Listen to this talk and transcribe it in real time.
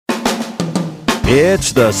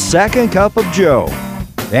It's the Second Cup of Joe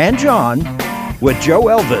and John with Joe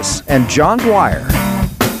Elvis and John Dwyer.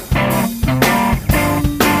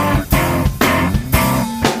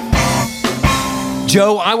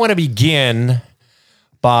 Joe, I want to begin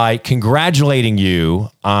by congratulating you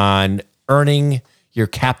on earning your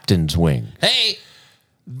captain's wing. Hey!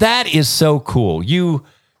 That is so cool. You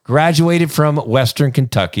graduated from Western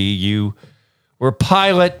Kentucky. You were a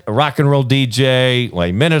pilot, a rock and roll DJ,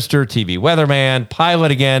 lay minister, TV weatherman, pilot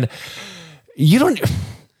again. You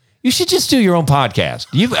should just do your own podcast.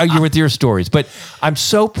 You're with your stories, but I'm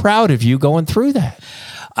so proud of you going through that.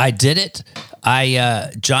 I did it.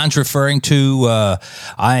 John's referring to,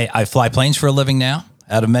 I fly planes for a living now,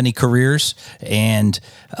 out of many careers. And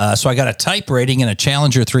so I got a type rating and a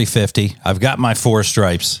Challenger 350. I've got my 4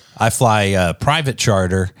 stripes. I fly private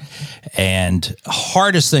charter. And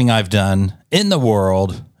hardest thing I've done in the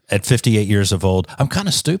world at 58 years of old, I'm kind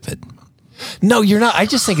of stupid. No, you're not. I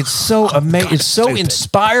just think it's so amazing. It's so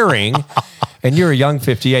inspiring. And you're a young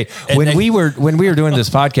 58. When we were doing this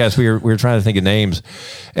podcast, we were trying to think of names,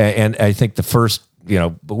 and I think the first,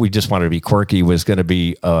 but we just wanted to be quirky, was going to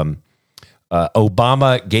be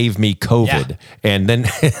Obama gave me COVID, yeah. And then,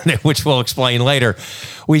 which we'll explain later.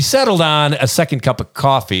 We settled on a second cup of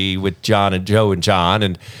coffee with John and Joe and John,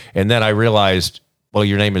 and then I realized, well,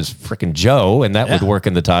 your name is frickin' Joe, and that would work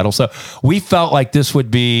in the title. So we felt like this would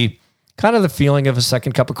be kind of the feeling of a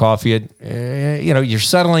second cup of coffee. You're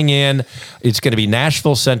settling in. It's going to be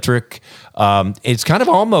Nashville centric. It's kind of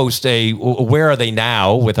almost a where are they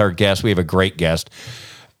now with our guest. We have a great guest,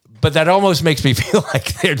 but that almost makes me feel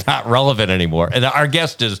like they're not relevant anymore. And our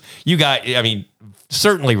guest is,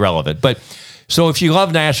 certainly relevant. But so if you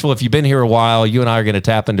love Nashville, if you've been here a while, you and I are going to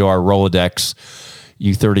tap into our Rolodex.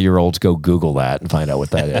 You 30-year-olds go Google that and find out what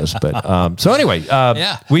that is. But so anyway,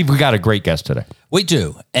 we've got a great guest today. We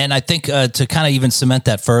do. And I think to kind of even cement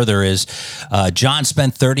that further is John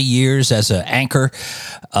spent 30 years as an anchor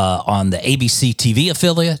on the ABC TV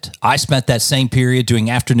affiliate. I spent that same period doing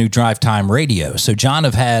afternoon drive time radio. So John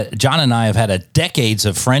and I have had a decades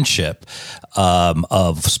of friendship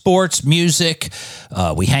of sports, music.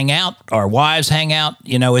 We hang out. Our wives hang out.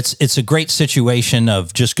 It's a great situation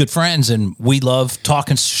of just good friends, and we love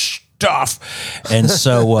talking stuff. And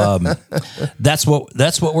so that's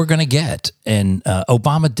what we're going to get. And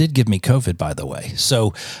Obama did give me COVID, by the way.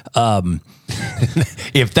 So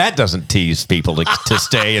if that doesn't tease people to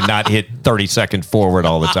stay and not hit 30 seconds forward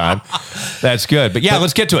all the time, that's good. But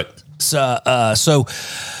let's get to it. So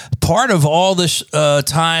part of all this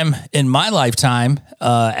time in my lifetime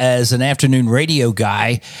as an afternoon radio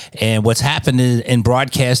guy, and what's happened in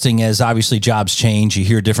broadcasting as obviously jobs change, you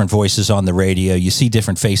hear different voices on the radio, you see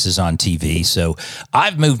different faces on TV. So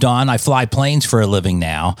I've moved on. I fly planes for a living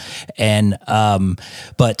now. And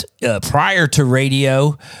but prior to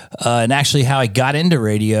radio, and actually how I got into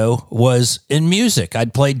radio was in music.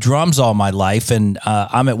 I'd played drums all my life, and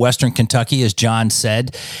I'm at Western Kentucky, as John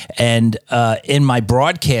said. And in my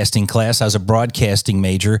broadcasting class, I was a broadcasting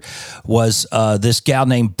major, was this gal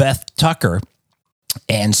named Beth Tucker.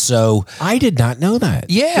 And so I did not know that.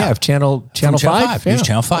 Yeah. Channel 5. Yeah.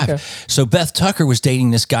 Channel 5. Okay. So Beth Tucker was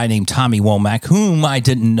dating this guy named Tommy Womack, whom I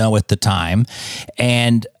didn't know at the time.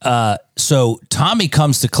 And so Tommy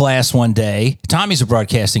comes to class one day. Tommy's a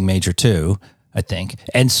broadcasting major too, I think.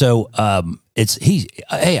 And so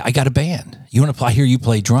hey, I got a band. You want to play? I hear you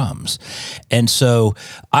play drums. And so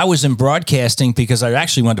I was in broadcasting because I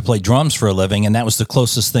actually wanted to play drums for a living, and that was the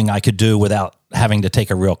closest thing I could do without having to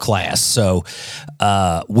take a real class. So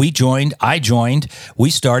I joined, we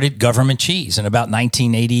started Government Cheese in about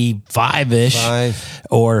 1985-ish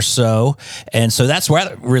or so. And so that's where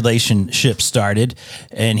that relationship started.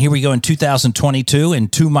 And here we go in 2022.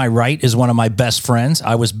 And to my right is one of my best friends.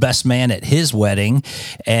 I was best man at his wedding,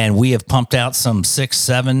 and we have pumped out some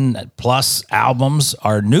 6-7 plus albums.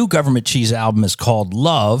 Our new Government Cheese album is called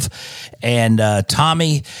Love. And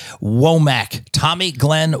Tommy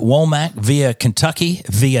Glenn Womack via Kentucky,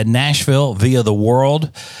 via Nashville, via the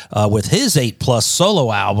world, with his 8+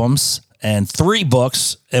 solo albums and 3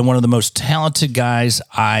 books, and one of the most talented guys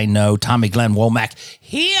I know, Tommy Glenn Womack,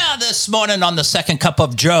 here this morning on the Second Cup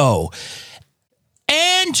of Joe.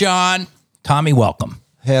 And John, Tommy, welcome.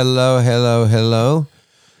 Hello.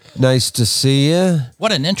 Nice to see you.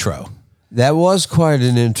 What an intro. That was quite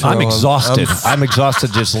an intro. I'm exhausted. I'm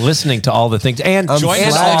exhausted just listening to all the things. And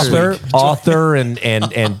author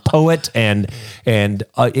and poet and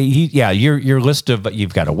your list of,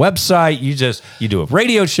 you've got a website. You do a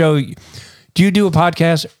radio show. Do you do a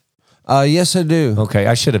podcast? Yes, I do. Okay,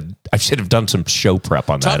 I should have done some show prep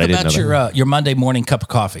on Talk that. I didn't about know that. your Monday morning cup of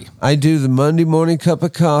coffee. I do the Monday morning cup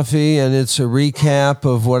of coffee, and it's a recap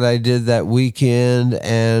of what I did that weekend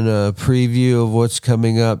and a preview of what's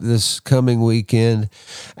coming up this coming weekend.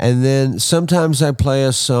 And then sometimes I play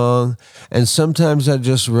a song, and sometimes I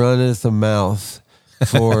just run at the mouth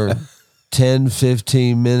for 10,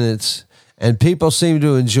 15 minutes. And people seem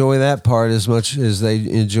to enjoy that part as much as they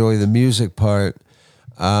enjoy the music part,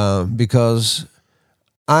 because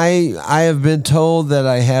I have been told that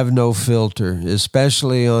I have no filter,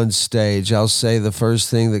 especially on stage. I'll say the first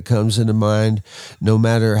thing that comes into mind, no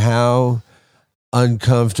matter how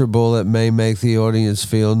uncomfortable it may make the audience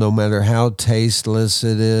feel, no matter how tasteless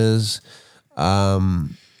it is. I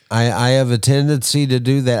have a tendency to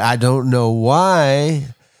do that. I don't know why.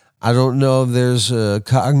 I don't know if there's a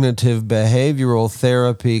cognitive behavioral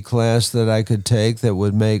therapy class that I could take that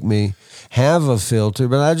would make me have a filter,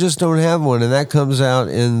 but I just don't have one. And that comes out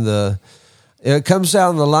in the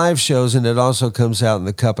live shows, and it also comes out in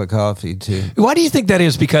the cup of coffee too. Why do you think that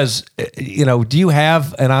is? Because, do you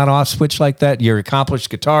have an on-off switch like that? You're an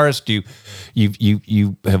accomplished guitarist.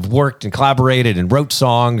 You have worked and collaborated and wrote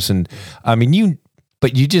songs, and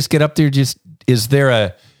but you just get up there. Is there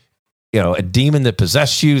a demon that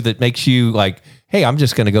possessed you that makes you like, hey, I'm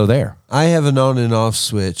just going to go there? I have an on and off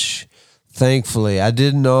switch. Thankfully, I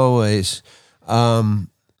didn't always.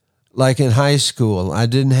 Like in high school, I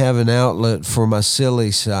didn't have an outlet for my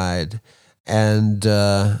silly side, and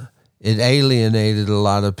it alienated a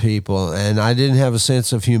lot of people, and I didn't have a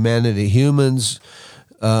sense of humanity. Humans,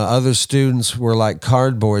 other students were like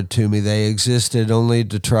cardboard to me. They existed only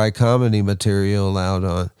to try comedy material out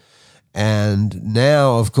on. And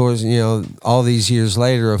now, of course, all these years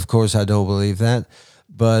later, of course, I don't believe that.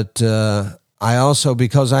 But I also,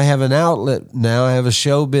 because I have an outlet now, I have a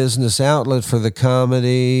show business outlet for the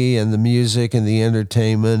comedy and the music and the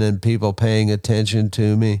entertainment and people paying attention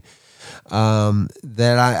to me,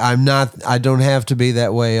 that I don't have to be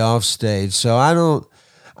that way off stage. So I don't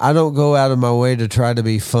go out of my way to try to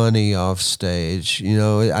be funny off stage.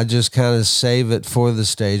 I just kind of save it for the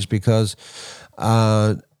stage because,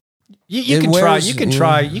 you can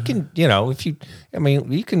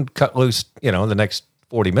cut loose, the next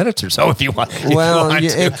 40 minutes or so if you want.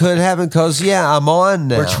 It could happen because, I'm on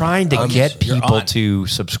now. We're trying to get people to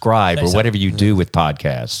subscribe or whatever you do with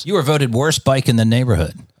podcasts. You were voted worst bike in the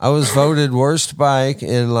neighborhood. I was voted worst bike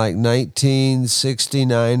in like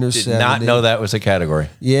 1969 or 70. Did not know that was a category.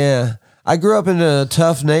 Yeah. I grew up in a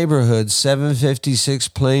tough neighborhood, 756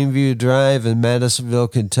 Plainview Drive in Madisonville,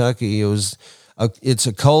 Kentucky. It's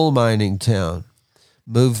a coal mining town.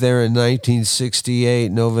 Moved there in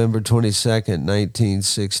 1968, November 22nd,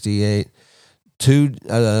 1968. 2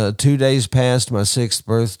 days past my 6th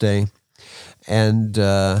birthday. And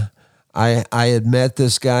I had met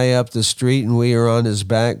this guy up the street, and we were on his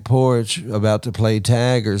back porch about to play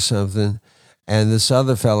tag or something. And this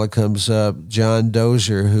other fella comes up, John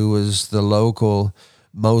Dozier, who was the local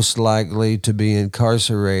most likely to be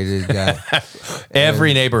incarcerated guy.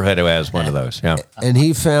 Every neighborhood who has one of those, yeah. And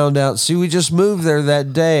he found out, we just moved there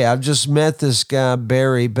that day. I've just met this guy,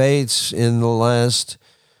 Barry Bates, in the last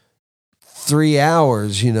 3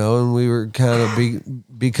 hours, and we were kind of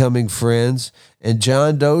becoming friends. And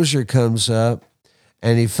John Dozier comes up,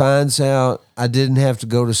 and he finds out I didn't have to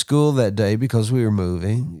go to school that day because we were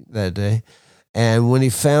moving that day. And when he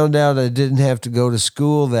found out I didn't have to go to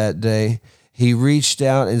school that day, he reached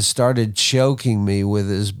out and started choking me with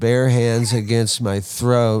his bare hands against my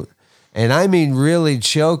throat. And I mean really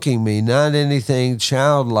choking me, not anything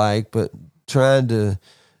childlike, but trying to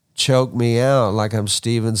choke me out like I'm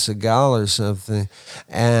Steven Seagal or something.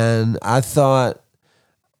 And I thought,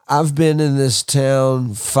 I've been in this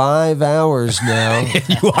town 5 hours now.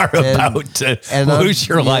 You are about to lose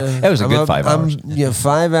your life. That was a good 5 hours.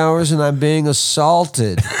 5 hours, and I'm being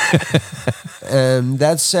assaulted. And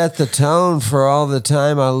that set the tone for all the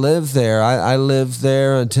time I lived there. I lived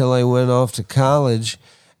there until I went off to college.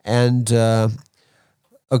 And, I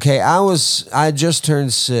just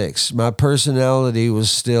turned 6. My personality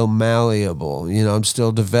was still malleable. I'm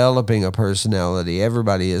still developing a personality.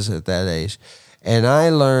 Everybody is at that age. And I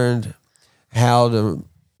learned how to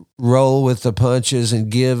roll with the punches and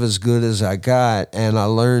give as good as I got. And I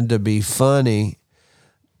learned to be funny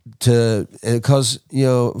because,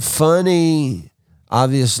 funny,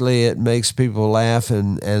 obviously it makes people laugh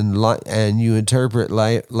and you interpret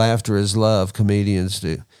laughter as love, comedians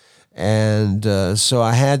do. And so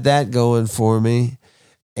I had that going for me.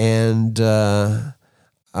 And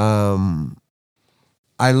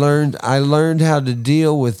I learned how to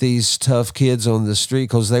deal with these tough kids on the street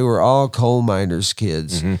because they were all coal miners'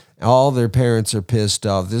 kids. Mm-hmm. All their parents are pissed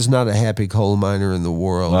off. There's not a happy coal miner in the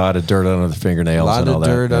world. A lot of dirt under the fingernails. A lot and all of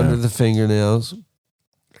dirt that. under the fingernails.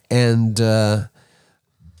 And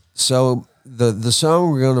so the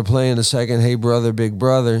song we're going to play in a second, Hey Brother, Big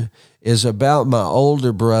Brother, is about my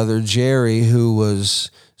older brother, Jerry, who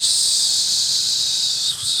was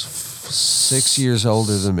 6 years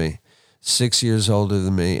older than me. 6 years older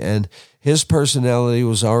than me. And his personality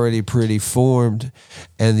was already pretty formed,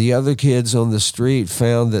 and the other kids on the street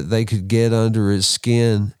found that they could get under his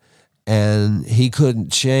skin, and he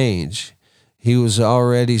couldn't change. He was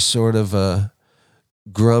already sort of a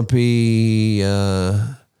grumpy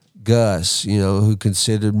Gus, who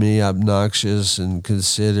considered me obnoxious and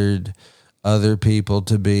considered other people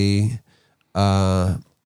to be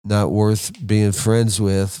not worth being friends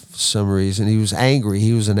with for some reason. He was angry.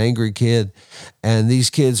 He was an angry kid. And these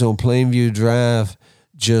kids on Plainview Drive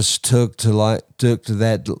just took to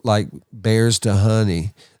that like bears to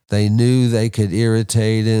honey. They knew they could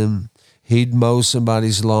irritate him. He'd mow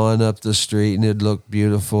somebody's lawn up the street and it'd look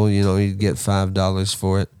beautiful. He'd get $5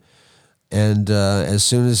 for it. And as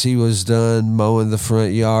soon as he was done mowing the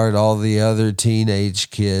front yard, all the other teenage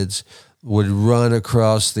kids would run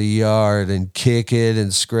across the yard and kick it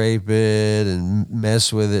and scrape it and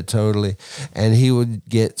mess with it totally. And he would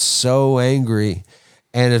get so angry.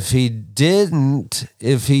 And if he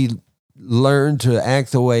learned to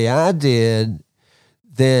act the way I did,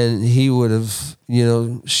 then he would have,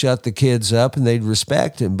 shut the kids up and they'd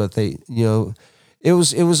respect him. But it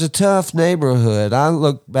was a tough neighborhood. I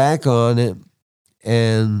look back on it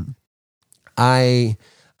and I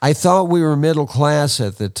thought we were middle class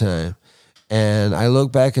at the time. And I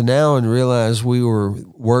look back now and realize we were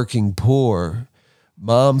working poor.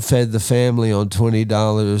 Mom fed the family on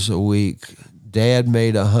 $20 a week. Dad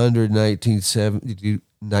made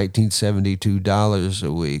 $172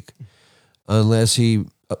 a week. Unless he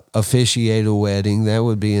officiated a wedding, that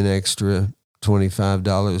would be an extra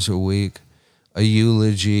 $25 a week. A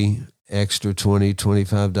eulogy, extra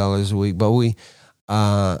 $25 a week. But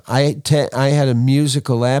I had a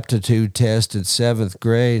musical aptitude test in 7th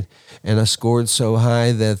grade, and I scored so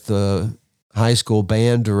high that the high school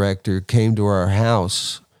band director came to our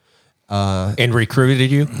house. And recruited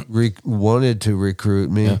you? Wanted to recruit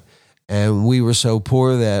me. Yeah. And we were so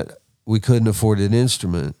poor that we couldn't afford an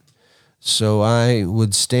instrument. So I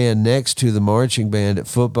would stand next to the marching band at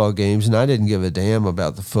football games, and I didn't give a damn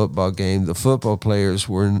about the football game. The football players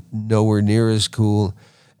were nowhere near as cool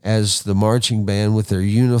as the marching band with their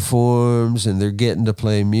uniforms, and they're getting to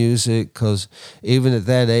play music, because even at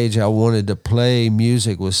that age I wanted to play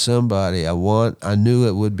music with somebody. I knew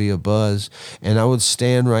it would be a buzz, and I would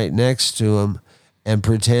stand right next to them and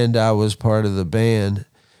pretend I was part of the band.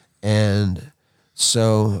 And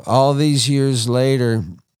so all these years later,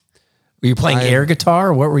 were you playing air guitar,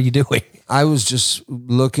 or what were you doing? I was just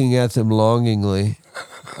looking at them longingly.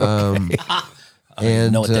 Okay.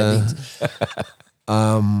 And know what that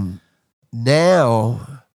means.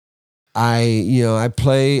 Now I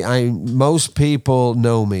play, most people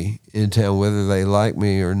know me in town, whether they like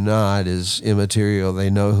me or not is immaterial.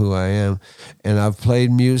 They know who I am. And I've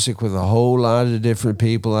played music with a whole lot of different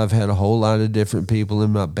people. I've had a whole lot of different people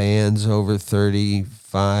in my bands over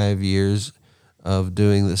 35 years of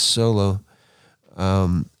doing this solo.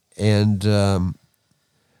 And I'm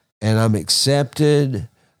accepted.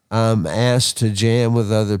 I'm asked to jam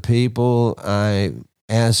with other people. I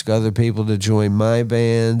ask other people to join my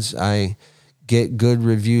bands. I get good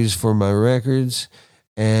reviews for my records,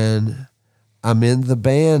 and I'm in the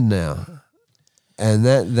band now. And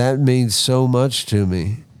that means so much to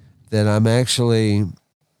me that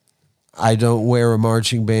I don't wear a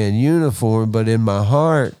marching band uniform, but in my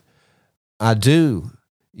heart, I do.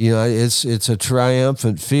 It's a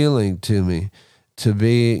triumphant feeling to me to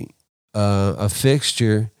be a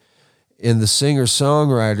fixture in the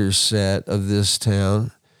singer-songwriter set of this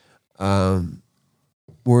town.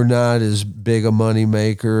 We're not as big a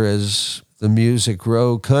moneymaker as the Music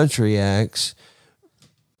Row country acts.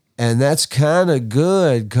 And that's kind of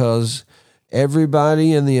good, because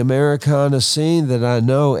everybody in the Americana scene that I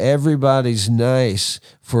know, everybody's nice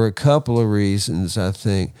for a couple of reasons, I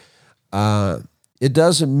think. It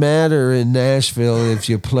doesn't matter in Nashville if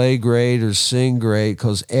you play great or sing great,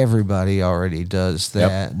 because everybody already does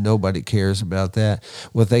that. Yep. Nobody cares about that.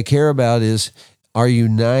 What they care about is, are you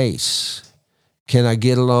nice? Can I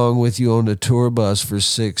get along with you on a tour bus for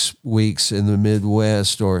 6 weeks in the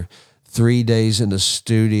Midwest, or 3 days in a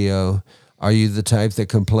studio? Are you the type that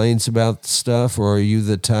complains about stuff, or are you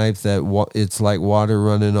the type that it's like water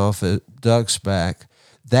running off a duck's back?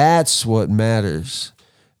 That's what matters.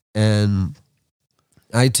 And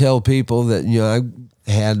I tell people that,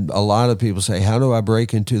 had a lot of people say, how do I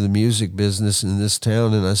break into the music business in this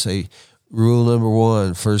town? And I say, rule number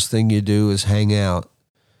one, first thing you do is hang out.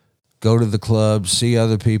 Go to the clubs, see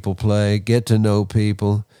other people play, get to know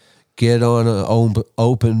people, get on an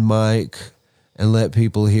open mic and let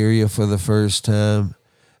people hear you for the first time,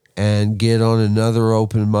 and get on another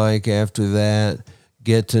open mic after that,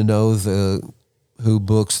 get to know who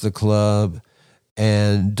books the club,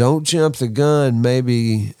 and don't jump the gun.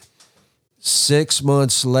 Maybe 6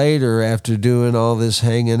 months later, after doing all this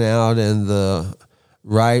hanging out and the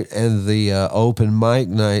open mic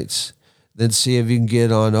nights, then see if you can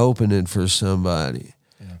get on opening for somebody.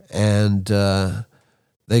 Yeah. And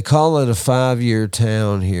they call it a 5-year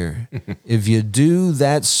town here. If you do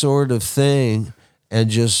that sort of thing and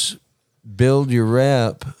just build your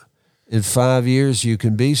rep, in 5 years you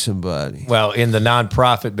can be somebody. Well, in the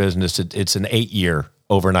nonprofit business, it's an 8-year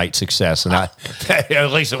overnight success, and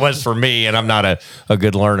at least it was for me. And I'm not a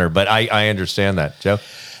good learner, but I understand that, Joe.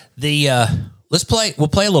 Let's play. We'll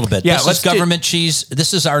play a little bit. Yeah, this is Government Cheese.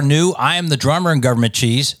 This is our new. I am the drummer in Government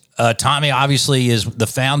Cheese. Tommy obviously is the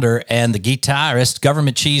founder and the guitarist.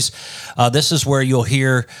 Government Cheese. This is where you'll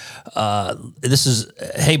hear. This is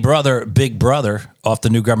Hey Brother, Big Brother off the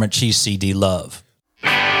new Government Cheese CD. Love.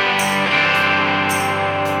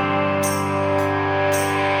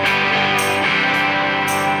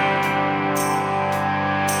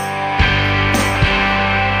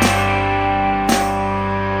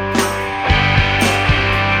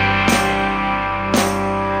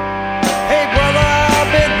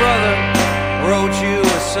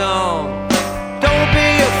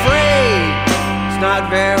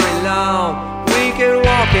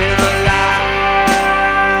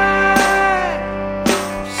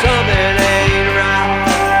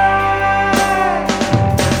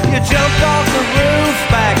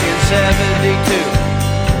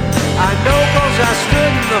 I stood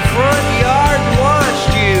in the front yard and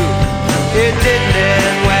watched you. It didn't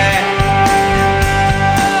end well,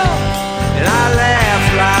 and I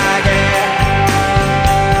laughed like hell.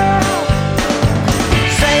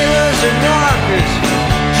 Sailors and rockers,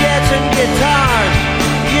 jets and guitars.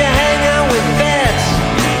 You hang out with vets,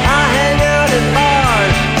 I hang out in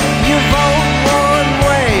bars. You vote one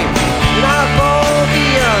way, and I vote the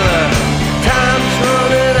other. Time's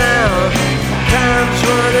running out, time's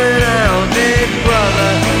running out. Big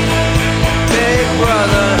brother, big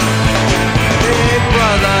brother, big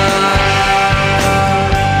brother.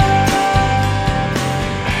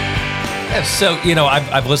 Yeah, so,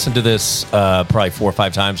 I've listened to this probably 4 or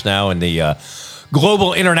 5 times now in the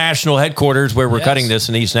global international headquarters where we're cutting this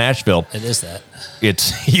in East Nashville. It is that.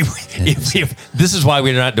 It's this is why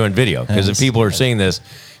we're not doing video, because if people are seeing this,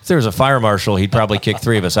 if there was a fire marshal, he'd probably kick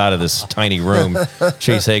 3 of us out of this tiny room.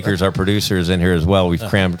 Chase Akers, our producer, is in here as well. We've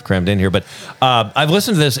crammed in here. But I've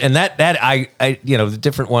listened to this, and that I the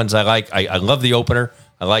different ones I like. I love the opener.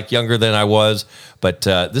 I like Younger Than I Was. But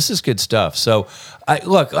this is good stuff. So, I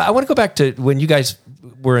want to go back to when you guys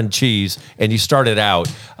were in Cheese and you started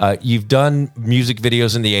out. You've done music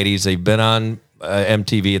videos in the 80s. They've been on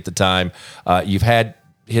MTV at the time. You've had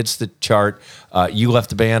hits the chart. You left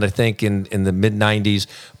the band, I think, in the mid 90s.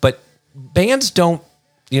 But bands don't,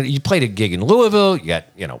 you played a gig in Louisville, you got,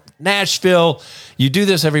 Nashville. You do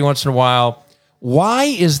this every once in a while. Why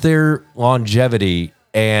is there longevity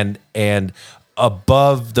and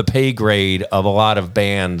above the pay grade of a lot of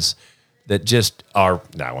bands that just are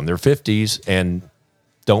now in their 50s and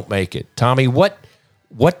don't make it? Tommy, what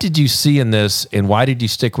did you see in this, and why did you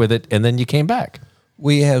stick with it, and then you came back?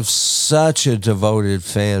 We have such a devoted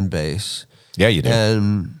fan base. Yeah, you do.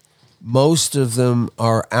 And most of them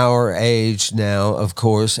are our age now, of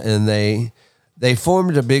course, and they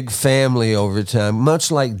formed a big family over time, much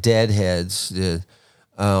like Deadheads did,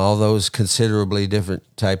 although it's considerably different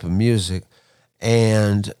type of music.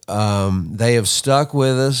 And they have stuck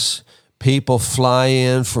with us. People fly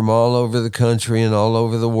in from all over the country and all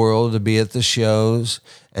over the world to be at the shows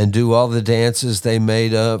and do all the dances they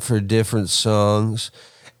made up for different songs.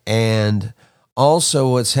 And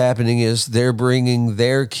also what's happening is they're bringing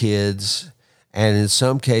their kids, and in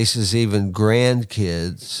some cases even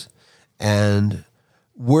grandkids. And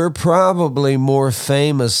we're probably more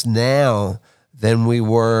famous now than we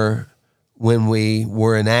were when we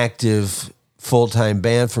were an active full-time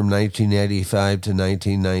band from 1985 to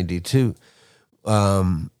 1992.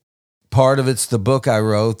 Part of it's the book I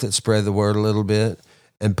wrote that spread the word a little bit,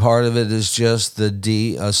 and part of it is just the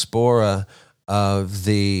diaspora of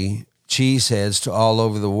the cheeseheads to all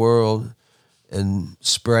over the world and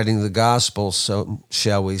spreading the gospel, so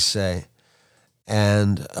shall we say.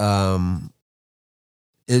 And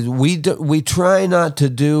we try not to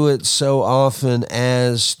do it so often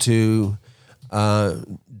as to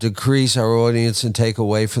decrease our audience and take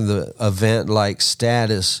away from the event-like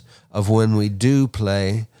status of when we do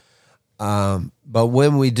play. But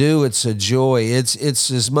when we do, it's a joy. It's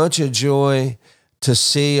as much a joy to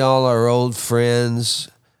see all our old friends.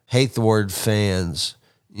 Hate the word fans.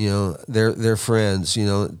 They're friends.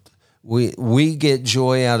 We get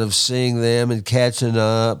joy out of seeing them and catching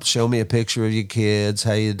up. Show me a picture of your kids.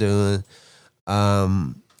 How you doing?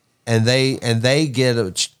 And they get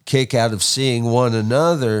a kick out of seeing one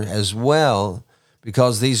another as well,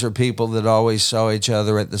 because these are people that always saw each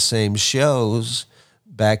other at the same shows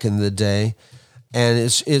back in the day. And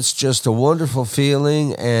it's just a wonderful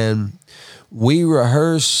feeling. And we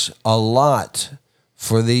rehearse a lot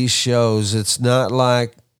for these shows. It's not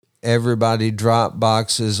like everybody drop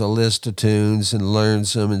boxes a list of tunes and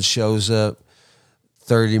learns them and shows up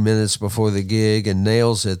 30 minutes before the gig and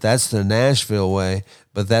nails it. That's the Nashville way,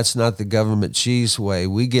 but that's not the Government Cheese way.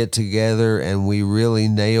 We get together and we really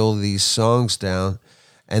nail these songs down.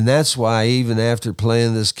 And that's why even after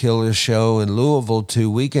playing this killer show in Louisville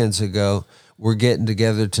 2 weekends ago, we're getting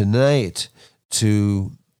together tonight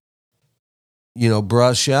to,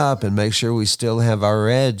 brush up and make sure we still have our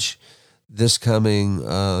edge this coming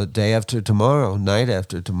day after tomorrow, night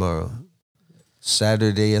after tomorrow,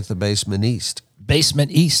 Saturday at the Basement East.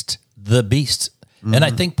 Basement East, the Beast. Mm-hmm. And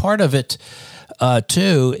I think part of it,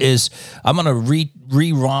 too, is I'm going to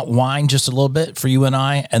rewind just a little bit for you and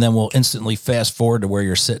I, and then we'll instantly fast forward to where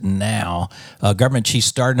you're sitting now. Government Cheese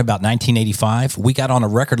started in about 1985. We got on a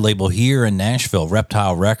record label here in Nashville,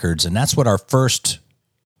 Reptile Records, and that's what our first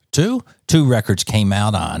two records came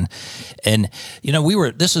out on. And,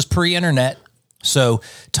 this is pre-internet, so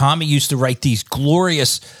Tommy used to write these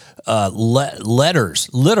glorious letters,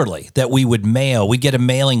 literally, that we would mail. We get a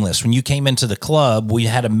mailing list. When you came into the club, we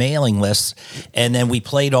had a mailing list, and then we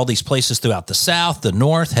played all these places throughout the South, the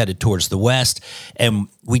North, headed towards the West, and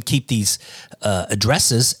we'd keep these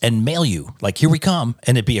addresses and mail you, like, here we come,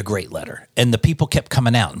 and it'd be a great letter. And the people kept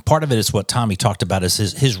coming out, and part of it is what Tommy talked about, is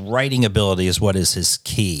his writing ability is what is his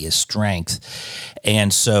key, his strength.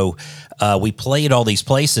 And so we played all these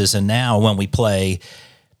places, and now when we play,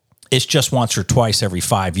 it's just once or twice every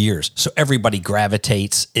 5 years. So everybody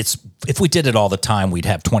gravitates. If we did it all the time, we'd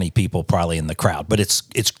have 20 people probably in the crowd. But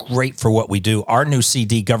it's great for what we do. Our new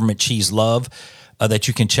CD, Government Cheese Love, that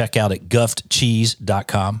you can check out at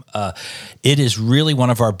guffedcheese.com. It is really one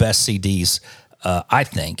of our best CDs, I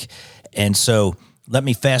think. And so let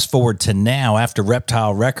me fast forward to now. After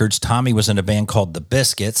Reptile Records, Tommy was in a band called the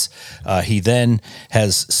BisQuits. He then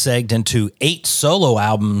has segged into 8 solo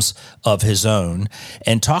albums of his own.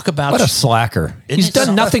 And talk about... What a slacker. He's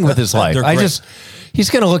done nothing with his life. He's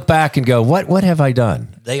going to look back and go, what have I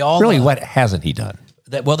done? What hasn't he done?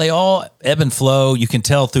 They all ebb and flow. You can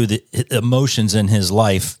tell through the emotions in his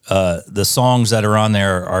life. The songs that are on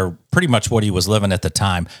there are pretty much what he was living at the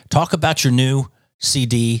time. Talk about your new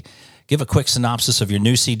CD. Give a quick synopsis of your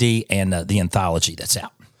new CD and the anthology that's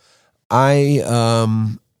out. I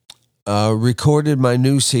recorded my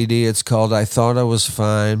new CD. It's called I Thought I Was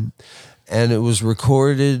Fine, and it was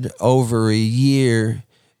recorded over a year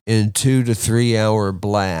in 2 to 3 hour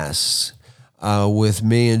blasts with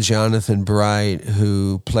me and Jonathan Bright,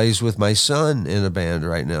 who plays with my son in a band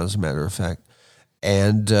right now, as a matter of fact.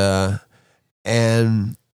 And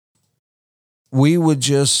we would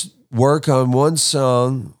just work on one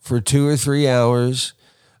song for 2 or 3 hours,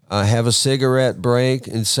 have a cigarette break,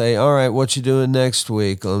 and say, all right, what you doing next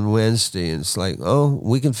week on Wednesday? And it's like, oh,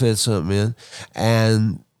 we can fit something in.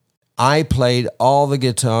 And I played all the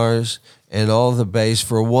guitars and all the bass.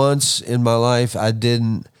 For once in my life, I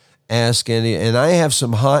didn't ask any. And I have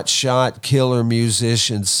some hot shot killer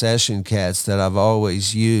musician session cats that I've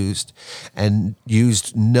always used, and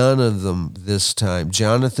used none of them this time.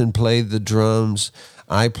 Jonathan played the drums.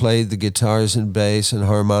 I played the guitars and bass and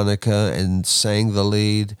harmonica and sang the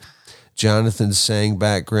lead. Jonathan sang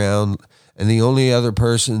background. And the only other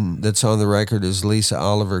person that's on the record is Lisa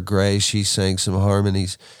Oliver Gray. She sang some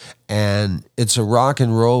harmonies. And it's a rock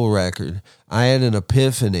and roll record. I had an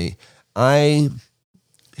epiphany. I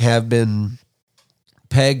have been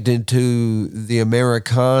pegged into the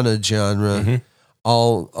Americana genre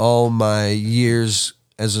all my years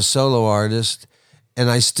as a solo artist. And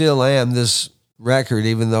I still am. This record,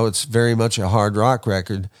 even though it's very much a hard rock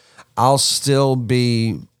record, I'll still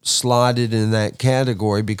be slotted in that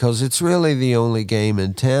category because it's really the only game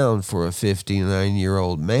in town for a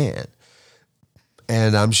 59-year-old man.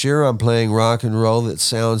 And I'm sure I'm playing rock and roll that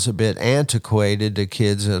sounds a bit antiquated to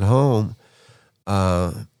kids at home.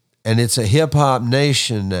 and it's a hip hop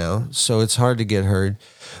nation now, so it's hard to get heard.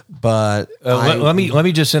 But let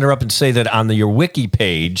me just interrupt and say that on your wiki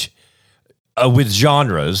page with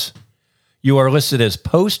genres, you are listed as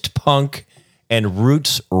post-punk and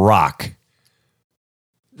roots rock.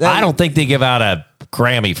 I don't think they give out a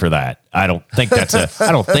Grammy for that. I don't think that's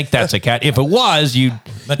a cat. If it was, you'd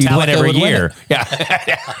win every year. Yeah.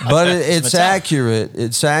 But it's accurate.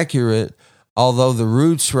 It's accurate. Although the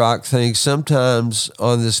roots rock thing, sometimes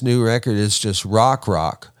on this new record, it's just rock.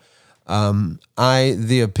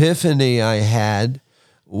 The epiphany I had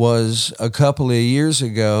was a couple of years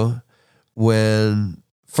ago when,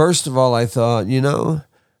 first of all, I thought,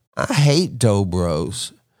 I hate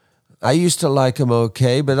Dobros. I used to like them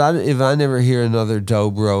okay, but if I never hear another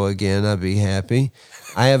Dobro again, I'd be happy.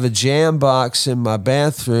 I have a jam box in my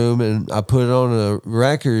bathroom, and I put on a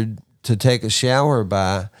record to take a shower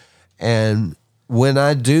by. And when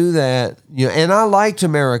I do that, and I liked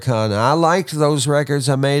Americana. I liked those records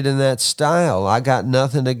I made in that style. I got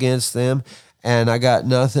nothing against them, and I got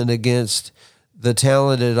nothing against the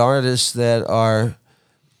talented artists that are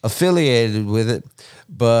affiliated with it.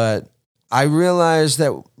 But I realized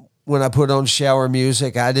that when I put on shower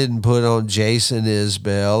music, I didn't put on Jason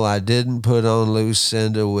Isbell. I didn't put on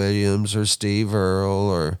Lucinda Williams or Steve Earle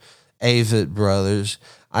or Avett Brothers.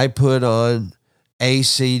 I put on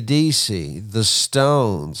AC/DC, The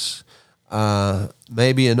Stones,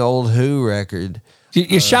 maybe an old Who record.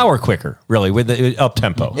 You shower quicker, really, with the up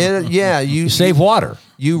tempo. You save water.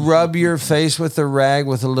 You rub your face with a rag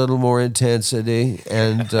with a little more intensity,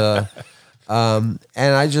 and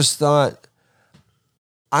I just thought,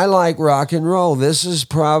 I like rock and roll. This is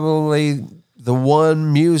probably the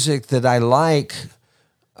one music that I like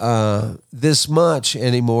this much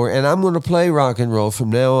anymore, and I'm going to play rock and roll from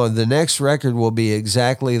now on. The next record will be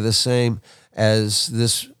exactly the same as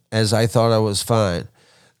this, as I Thought I Was Fine.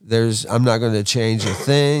 I'm not going to change a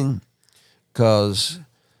thing, because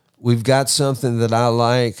we've got something that I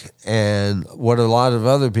like and what a lot of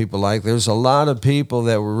other people like. There's a lot of people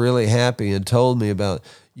that were really happy and told me about,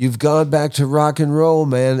 you've gone back to rock and roll,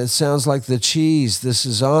 man. It sounds like the Cheese. This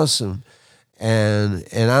is awesome. And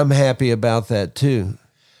I'm happy about that too.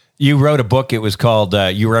 You wrote a book. It was called,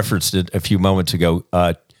 you referenced it a few moments ago,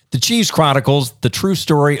 The Cheese Chronicles, The True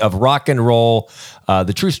Story of Rock and Roll,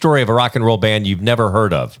 the true story of a rock and roll band you've never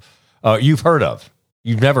heard of.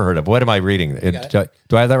 You've never heard of. What am I reading? Do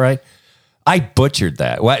I have that right? I butchered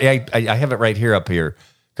that. Well, I have it right here up here.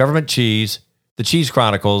 Government Cheese, The Cheese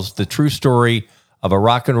Chronicles, The True Story of a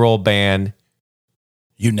Rock and Roll Band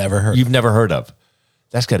you've never heard of.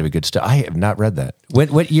 That's got to be good stuff. I have not read that.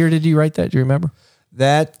 What year did you write that? Do you remember?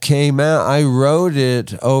 That came out, I wrote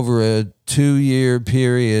it over a 3-year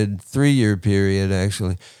period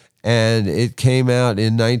actually, and it came out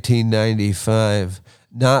in 1995,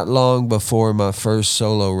 not long before my first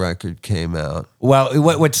solo record came out. Well,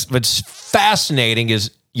 what's fascinating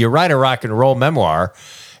is you write a rock and roll memoir,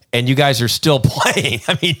 and you guys are still playing.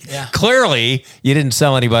 I mean, Clearly you didn't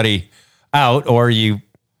sell anybody out, or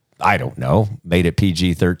I don't know, made it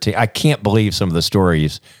PG-13. I can't believe some of the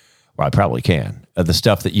stories. Well, I probably can, of the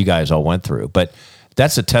stuff that you guys all went through. But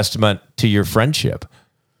that's a testament to your friendship.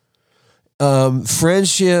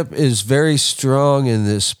 Friendship is very strong in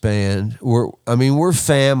this band. We're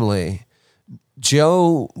family.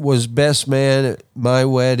 Joe was best man at my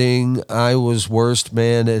wedding. I was worst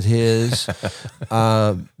man at his.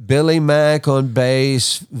 Billy Mack on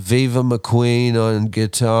bass, Viva McQueen on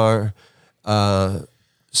guitar,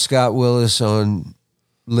 Scott Willis on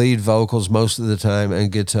lead vocals most of the time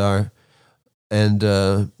and guitar, and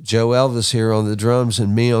Joe Elvis here on the drums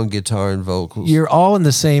and me on guitar and vocals. You're all in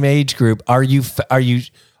the same age group. Are you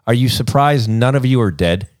surprised none of you are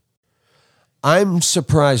dead? I'm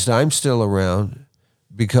surprised I'm still around,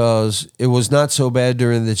 because it was not so bad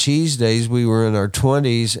during the Cheese days. We were in our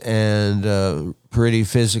 20s and pretty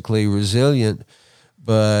physically resilient,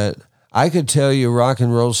 but I could tell you rock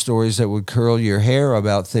and roll stories that would curl your hair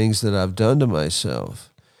about things that I've done to myself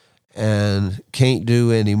and can't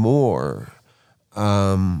do anymore.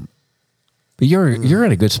 But you're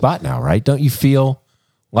in a good spot now, right? Don't you feel,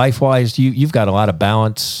 life-wise, you've got a lot of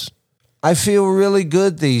balance? I feel really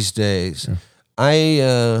good these days. Yeah.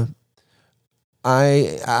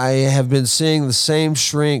 I have been seeing the same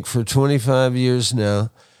shrink for 25 years now,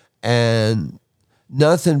 and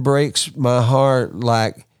nothing breaks my heart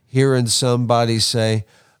like hearing somebody say,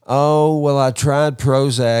 oh, well, I tried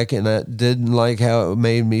Prozac and I didn't like how it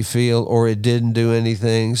made me feel, or it didn't do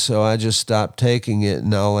anything, so I just stopped taking it.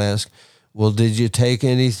 And I'll ask, well, did you take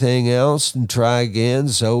anything else and try again?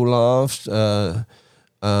 Zoloft,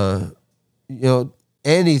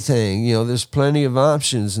 anything. There's plenty of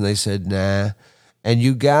options. And they said, nah. And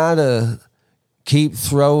you got to keep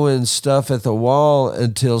throwing stuff at the wall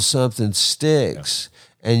until something sticks.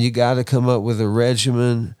 And you got to come up with a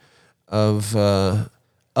regimen of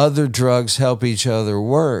other drugs help each other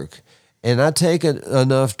work. And I take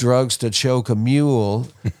enough drugs to choke a mule,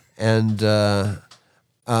 and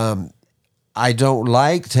I don't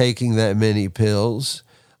like taking that many pills,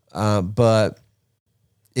 but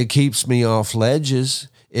it keeps me off ledges.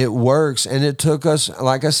 It works, and it took us,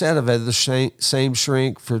 like I said, I've had the same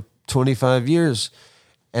shrink for 25 years,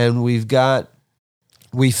 and we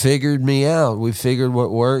figured me out. We figured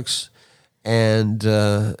what works. And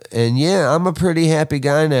yeah, I'm a pretty happy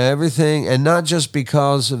guy now. Everything, and not just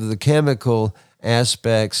because of the chemical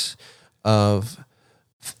aspects of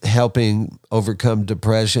helping overcome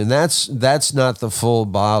depression. That's not the full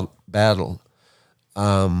battle.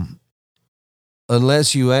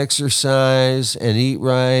 Unless you exercise and eat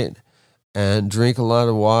right and drink a lot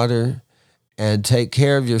of water and take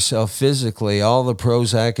care of yourself physically, all the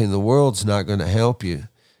Prozac in the world's not going to help you.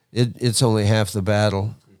 It's only half the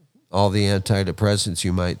battle. All the antidepressants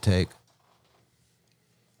you might take.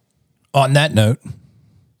 On that note,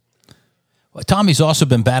 Tommy's also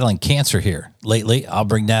been battling cancer here lately. I'll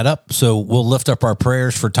bring that up. So we'll lift up our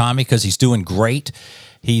prayers for Tommy because he's doing great.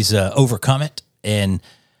 He's overcome it, and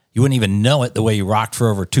you wouldn't even know it the way he rocked for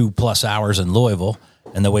over 2+ hours in Louisville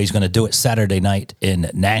and the way he's going to do it Saturday night in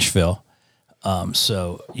Nashville.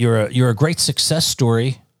 So you're a great success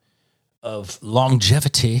story of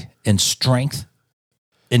longevity and strength,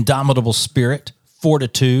 indomitable spirit,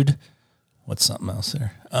 fortitude. What's something else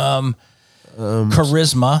there?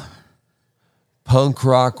 Charisma. Punk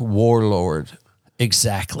rock warlord.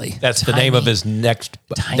 Exactly. That's the name of his next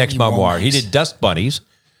memoir. He did Dust Bunnies.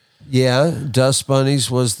 Yeah, Dust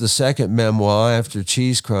Bunnies was the second memoir after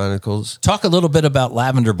Cheese Chronicles. Talk a little bit about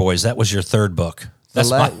Lavender Boys. That was your third book.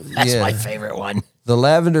 That's my favorite one. The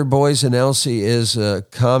Lavender Boys and Elsie is a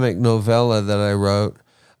comic novella that I wrote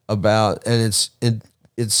about, and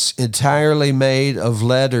it's entirely made of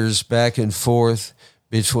letters back and forth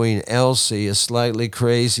between Elsie, a slightly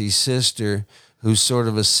crazy sister who's sort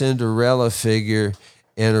of a Cinderella figure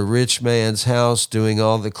in a rich man's house doing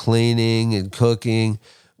all the cleaning and cooking,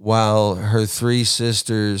 while her three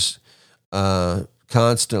sisters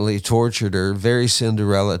constantly tortured her. Very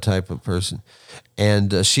Cinderella type of person.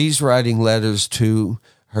 And she's writing letters to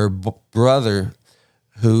her brother,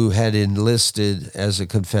 who had enlisted as a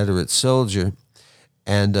Confederate soldier.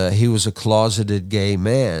 And he was a closeted gay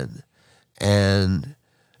man. And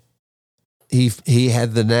he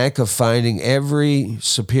had the knack of finding every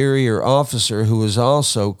superior officer who was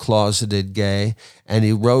also closeted gay, and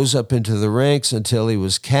he rose up into the ranks until he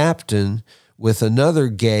was captain with another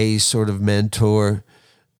gay sort of mentor,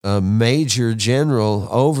 a major general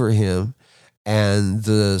over him. And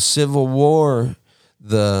the Civil War,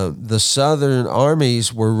 the Southern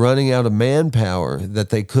armies were running out of manpower that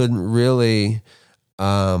they couldn't really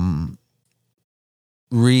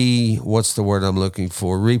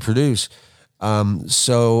reproduce.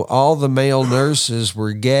 So all the male nurses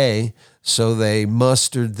were gay, so they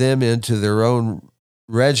mustered them into their own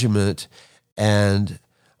regiment, and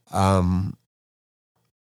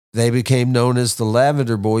they became known as the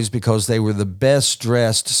Lavender Boys because they were the best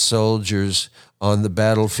dressed soldiers on the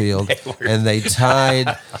battlefield, and they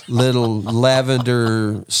tied little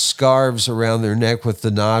lavender scarves around their neck with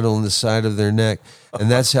the knot on the side of their neck,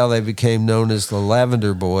 and that's how they became known as the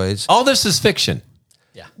Lavender Boys. All this is fiction.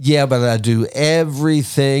 Yeah, but I do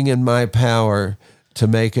everything in my power to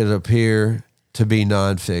make it appear to be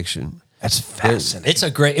nonfiction. That's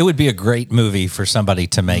fascinating. It would be a great movie for somebody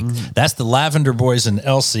to make. That's the Lavender Boys and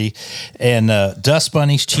Elsie, and Dust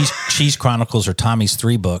Bunnies, Cheese Chronicles are Tommy's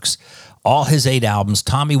 3 books. All his 8 albums,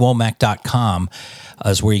 TommyWomack.com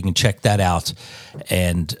is where you can check that out.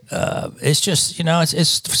 And it's just, it's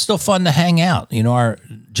still fun to hang out.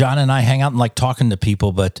 John and I hang out and like talking to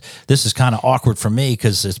people, but this is kind of awkward for me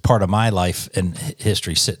because it's part of my life and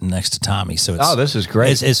history sitting next to Tommy. So this is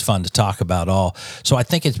great. It's fun to talk about all. So I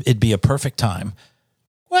think it'd be a perfect time.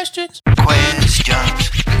 Questions. Ask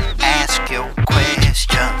your questions.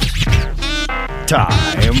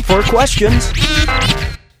 Time for questions.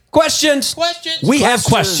 Questions. We have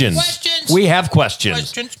questions. We have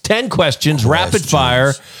questions. 10 questions, rapid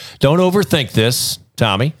fire. Don't overthink this,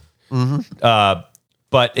 Tommy. But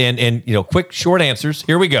quick, short answers.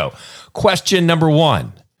 Here we go. Question number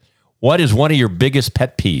 1. What is one of your biggest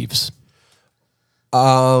pet peeves?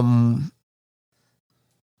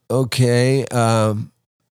 Okay.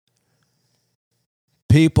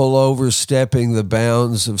 People overstepping the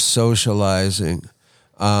bounds of socializing.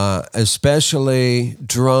 especially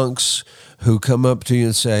drunks who come up to you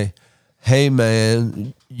and say, "Hey,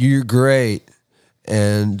 man, you're great,"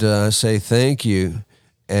 and say thank you.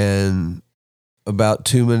 And about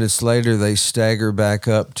 2 minutes later, they stagger back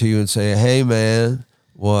up to you and say, "Hey, man,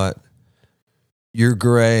 what? You're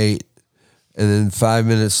great." And then 5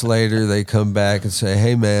 minutes later, they come back and say,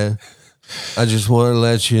 "Hey, man, I just want to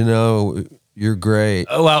let you know you're great."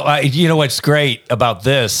 Well, you know what's great about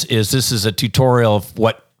this is a tutorial of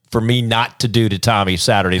what for me not to do to Tommy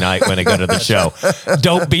Saturday night when I go to the show.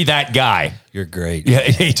 Don't be that guy. You're great.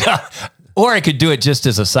 Yeah. Or I could do it just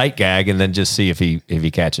as a sight gag and then just see if he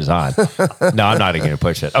catches on. No, I'm not even going to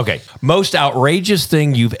push it. Okay. Most outrageous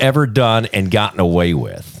thing you've ever done and gotten away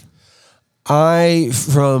with?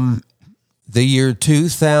 From the year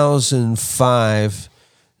 2005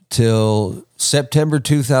 till September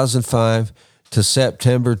 2005 to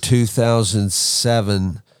September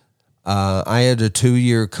 2007, I had a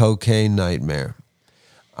 2-year cocaine nightmare.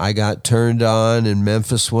 I got turned on in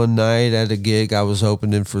Memphis one night at a gig. I was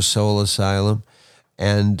opening for Soul Asylum,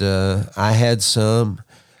 and I had some.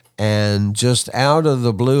 And just out of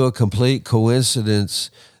the blue, a complete coincidence,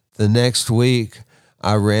 the next week,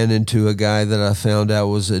 I ran into a guy that I found out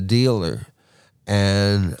was a dealer.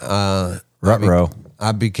 And I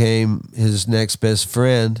became his next best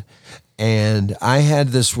friend. And I had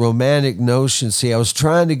this romantic notion. See, I was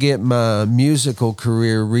trying to get my musical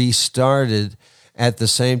career restarted at the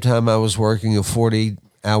same time I was working a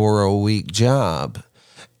 40-hour-a-week job.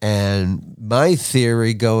 And my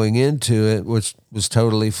theory going into it, which was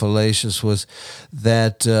totally fallacious, was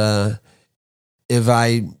that if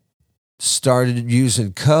I started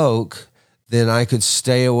using coke, then I could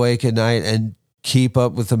stay awake at night and keep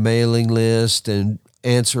up with the mailing list and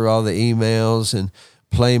answer all the emails and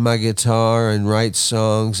play my guitar and write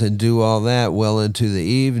songs and do all that well into the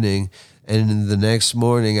evening. And the next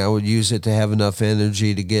morning I would use it to have enough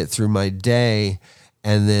energy to get through my day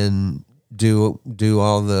and then do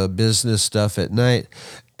all the business stuff at night.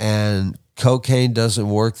 And cocaine doesn't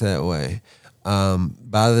work that way.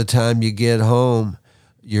 By the time you get home,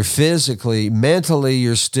 you're mentally,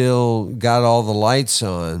 you're still got all the lights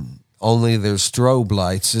on. Only they're strobe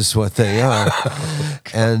lights is what they are.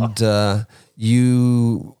 And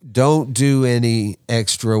you don't do any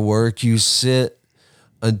extra work. You sit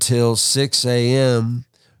until 6 a.m.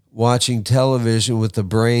 watching television with the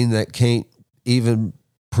brain that can't even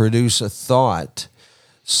produce a thought.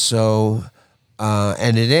 So,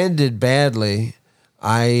 and it ended badly.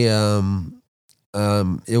 It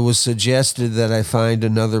was suggested that I find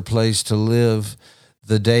another place to live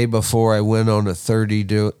the day before I went on a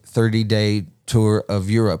 30-day tour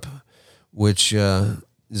of Europe, which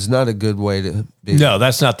is not a good way to be. No,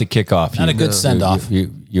 that's not the kickoff. Not a good send-off.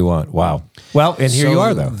 You want. Wow. Well, and here So you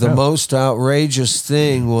are, though. The most outrageous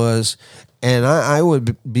thing was, and I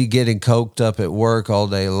would be getting coked up at work all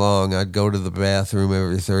day long. I'd go to the bathroom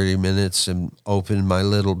every 30 minutes and open my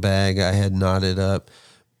little bag I had knotted up,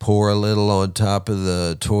 pour a little on top of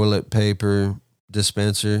the toilet paper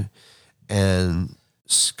dispenser, and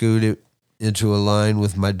scoot it into a line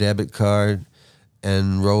with my debit card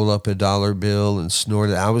and roll up a dollar bill and snort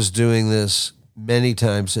it. I was doing this many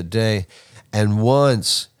times a day. And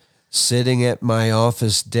once, sitting at my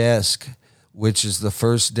office desk, which is the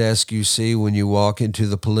first desk you see when you walk into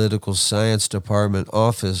the political science department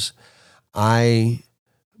office, I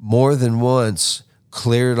more than once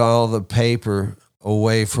cleared all the paper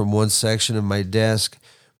away from one section of my desk,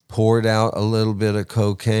 poured out a little bit of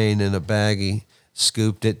cocaine in a baggie,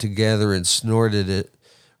 scooped it together and snorted it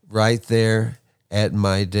right there at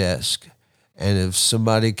my desk. And if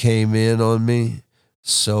somebody came in on me,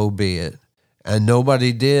 so be it. And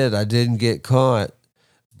nobody did. I didn't get caught.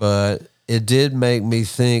 But it did make me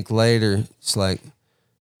think later. It's like,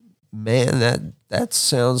 man, that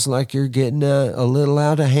sounds like you're getting a little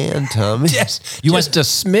out of hand, Tommy. Yes. You went to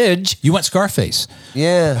smidge. You went Scarface.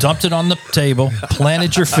 Yeah. Dumped it on the table,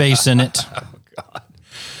 planted your face in it.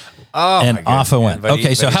 Oh, And off I went. But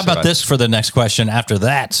Okay, so how about this for the next question after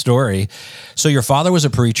that story? So your father was a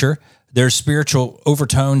preacher. There's spiritual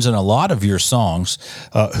overtones in a lot of your songs.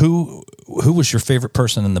 Who was your favorite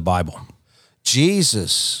person in the Bible?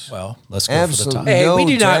 Jesus. Well, let's go Absolutely. for the top. Hey, No we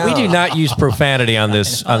do not use profanity on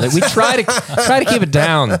this. We try to keep it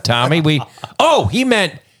down, Tommy.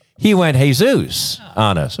 He went Jesus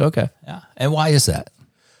on us. Okay. Yeah. And why is that?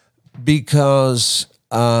 Because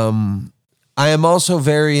I am also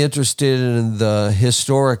very interested in the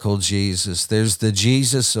historical Jesus. There's the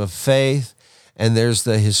Jesus of faith, and there's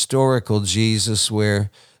the historical Jesus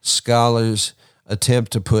where scholars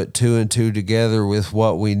attempt to put two and two together with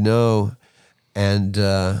what we know. And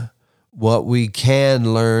what we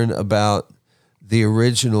can learn about the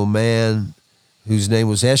original man whose name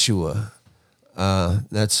was Yeshua.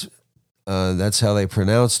 That's how they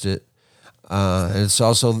pronounced it. And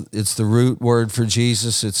it's the root word for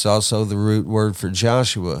Jesus. It's also the root word for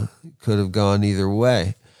Joshua. It could have gone either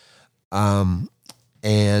way. And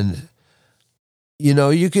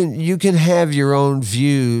you can have your own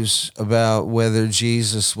views about whether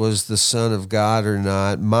Jesus was the Son of God or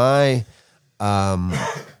not. My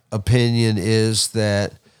opinion is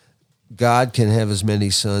that God can have as many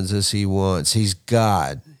sons as he wants. He's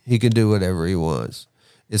God. He can do whatever he wants.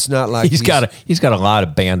 It's not like he's got a lot of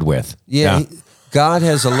bandwidth. Yeah. God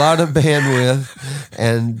has a lot of bandwidth,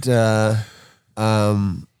 and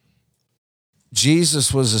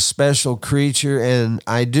Jesus was a special creature, and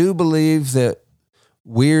I do believe that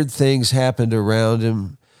weird things happened around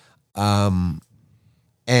him.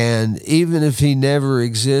 And even if he never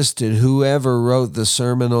existed, whoever wrote the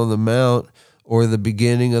Sermon on the Mount or the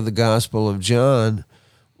beginning of the Gospel of John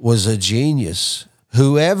was a genius.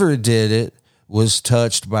 Whoever did it was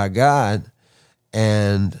touched by God,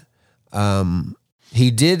 and he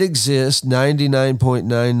did exist.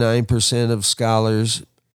 99.99% of scholars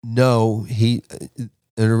know an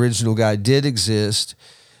original guy did exist.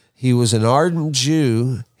 He was an ardent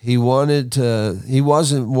Jew. He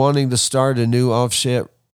wasn't wanting to start a new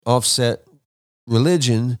offset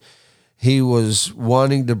religion. He was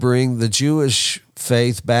wanting to bring the Jewish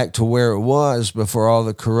faith back to where it was before all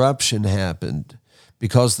the corruption happened,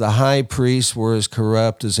 because the high priests were as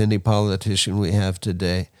corrupt as any politician we have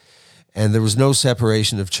today. And there was no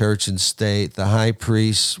separation of church and state. The high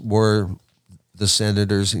priests were the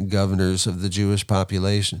senators and governors of the Jewish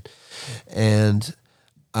population. And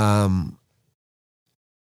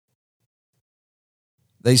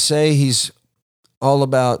they say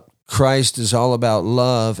Christ is all about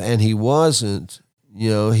love, and he wasn't.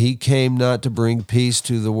 He came not to bring peace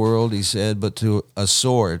to the world, he said, but to a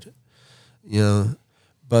sword.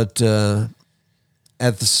 But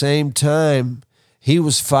at the same time, he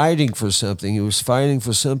was fighting for something. He was fighting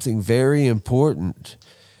for something very important,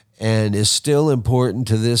 and is still important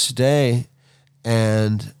to this day.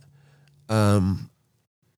 And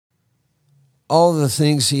all the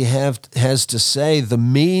things he has to say, the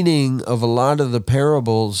meaning of a lot of the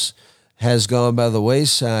parables has gone by the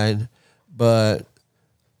wayside, but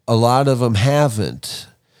a lot of them haven't.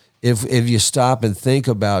 If you stop and think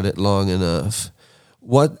about it long enough,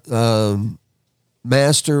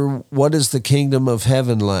 Master, what is the kingdom of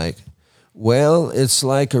heaven like? Well, it's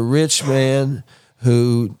like a rich man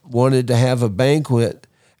who wanted to have a banquet,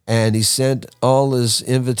 and he sent all his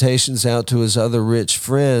invitations out to his other rich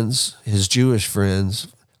friends, his Jewish friends,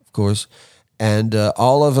 of course, and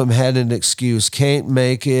all of them had an excuse. Can't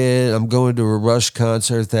make it. I'm going to a Rush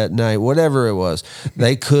concert that night. Whatever it was,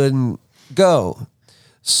 they couldn't go.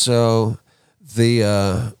 So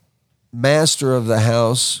the master of the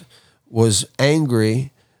house was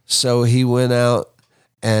angry, so he went out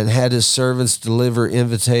and had his servants deliver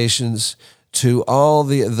invitations to all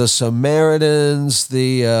the Samaritans,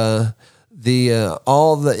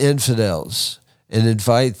 all the infidels, and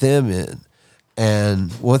invite them in.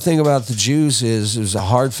 And one thing about the Jews is there's a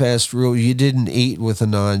hard, fast rule: you didn't eat with a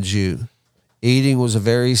non-Jew. Eating was a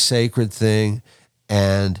very sacred thing,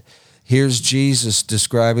 and here's Jesus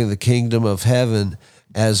describing the kingdom of heaven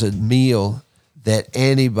as a meal that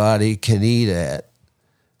anybody can eat at,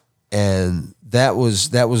 and that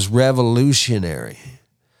was revolutionary.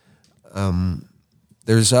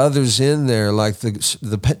 There's others in there, like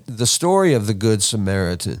the story of the Good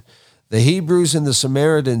Samaritan. The Hebrews and the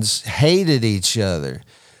Samaritans hated each other,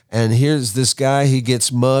 and here's this guy. He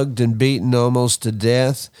gets mugged and beaten almost to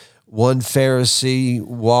death. One Pharisee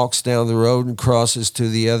walks down the road and crosses to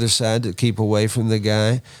the other side to keep away from the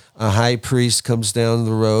guy. A high priest comes down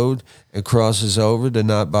the road and crosses over to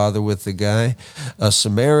not bother with the guy. A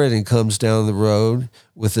Samaritan comes down the road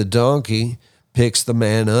with a donkey, picks the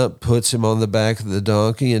man up, puts him on the back of the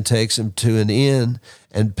donkey, and takes him to an inn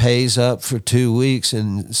and pays up for 2 weeks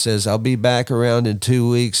and says, I'll be back around in 2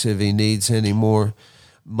 weeks if he needs any more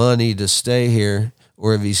money to stay here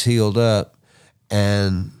or if he's healed up.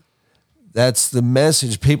 And that's the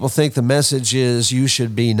message. People think the message is you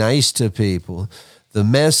should be nice to people. The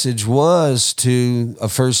message was to a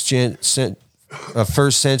first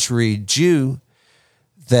century Jew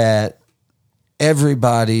that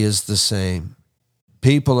everybody is the same.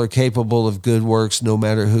 People are capable of good works no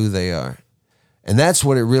matter who they are. And that's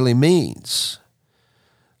what it really means.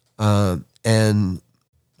 And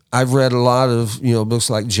I've read a lot of books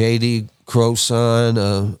like J.D.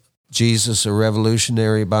 Crowson, Jesus, A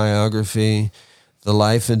Revolutionary Biography, The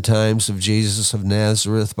Life and Times of Jesus of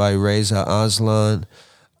Nazareth by Reza Aslan,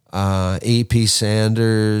 E.P.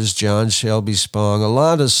 Sanders, John Shelby Spong, a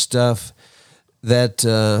lot of stuff that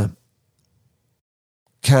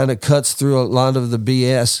kind of cuts through a lot of the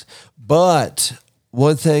BS. But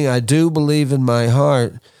one thing I do believe in my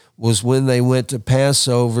heart was when they went to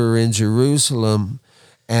Passover in Jerusalem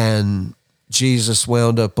and Jesus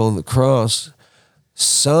wound up on the cross,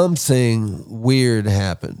 something weird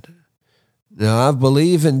happened. Now, I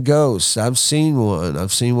believe in ghosts. I've seen one.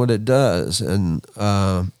 I've seen what it does. And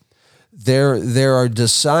there are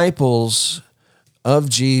disciples of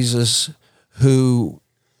Jesus who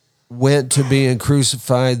went to being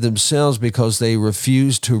crucified themselves because they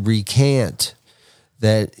refused to recant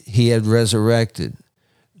that he had resurrected.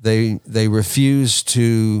 They refused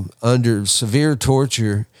to, under severe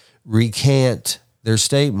torture, recant their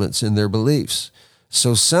statements and their beliefs.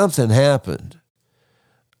 So something happened.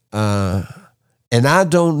 And I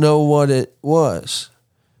don't know what it was.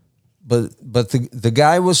 But the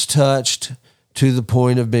guy was touched to the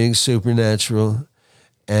point of being supernatural,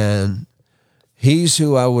 and he's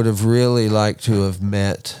who I would have really liked to have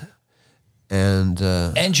met.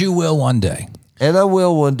 And you will one day. And I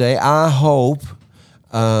will one day, I hope.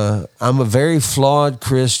 I'm a very flawed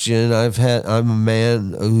Christian. I'm a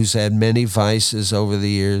man who's had many vices over the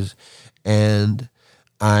years, and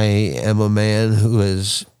I am a man who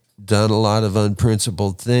has done a lot of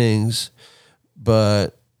unprincipled things,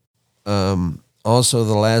 but also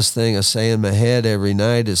the last thing I say in my head every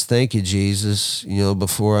night is thank you, Jesus,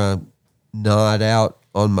 before I nod out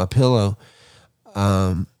on my pillow.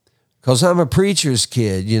 Because I'm a preacher's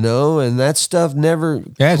kid, and that stuff never...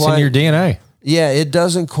 Yeah, it's in your DNA. Yeah, it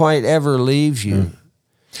doesn't quite ever leave you.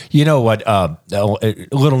 You know what? A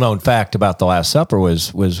little known fact about the Last Supper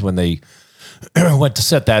was when they went to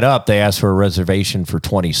set that up, they asked for a reservation for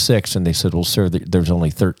 26, and they said, well, sir, there's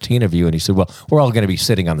only 13 of you. And he said, well, we're all going to be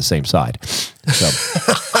sitting on the same side. So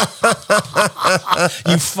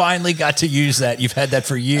You finally got to use that. You've had that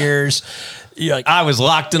for years. You're like, I was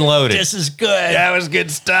locked and loaded. this is good. That was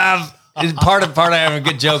good stuff. Part of having a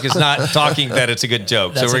good joke is not talking that it's a good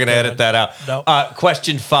joke. That's so we're going to edit that out. Nope.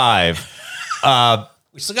 Question 5.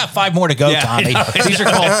 We still got 5 more to go, Tommy. These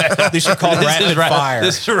are called rapid fire.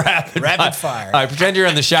 This is rapid fire. All right, pretend you're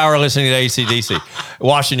in the shower listening to AC/DC,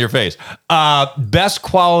 washing your face. Best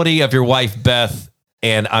quality of your wife, Beth,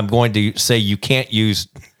 and I'm going to say you can't use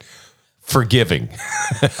forgiving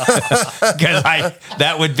because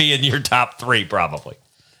that would be in your top 3 probably.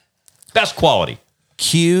 Best quality.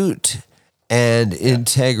 Cute and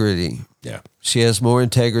integrity. Yeah. She has more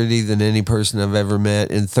integrity than any person I've ever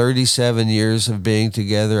met. In 37 years of being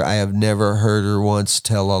together, I have never heard her once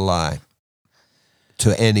tell a lie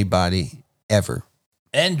to anybody, ever.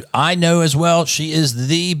 And I know as well, she is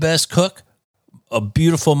the best cook, a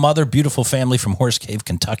beautiful mother, beautiful family from Horse Cave,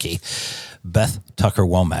 Kentucky. Beth Tucker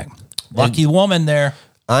Womack. Lucky woman there.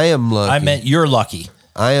 I am lucky. I meant you're lucky.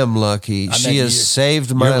 I am lucky. She has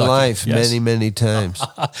saved my life many, many times.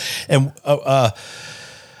 And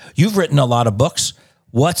you've written a lot of books.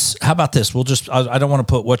 How about this? I don't want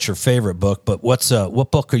to put what's your favorite book, but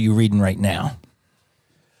what book are you reading right now?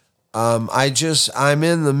 I'm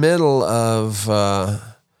in the middle of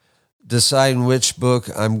deciding which book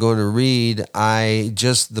I'm going to read.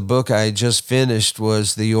 The book I just finished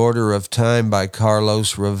was The Order of Time by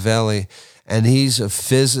Carlos Rovelli, and he's a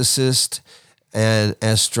physicist and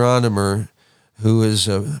astronomer who is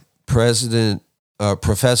a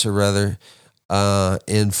professor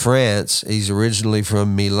in France. He's originally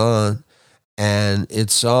from Milan, and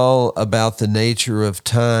it's all about the nature of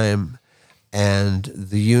time and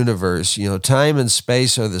the universe. Time and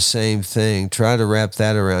space are the same thing. Try to wrap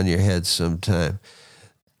that around your head sometime.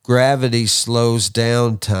 Gravity slows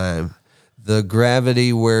down time. The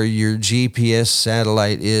gravity where your GPS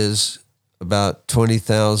satellite is about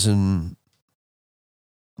 20,000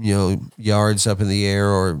 yards up in the air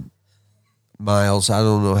or miles. I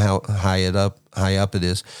don't know how high up it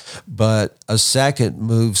is, but a second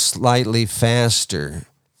moves slightly faster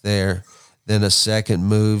there than a second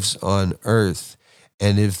moves on Earth.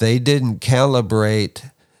 And if they didn't calibrate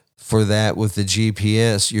for that with the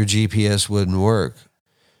GPS, your GPS wouldn't work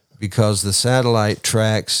because the satellite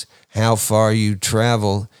tracks how far you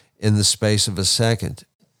travel in the space of a second.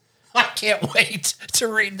 I can't wait to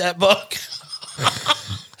read that book.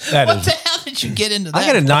 What the hell did did you get into that? I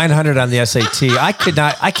got a 900 on the SAT.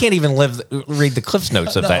 I can't even read the Cliff's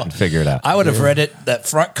Notes of that and figure it out. I would have read it, that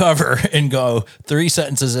front cover, and go 3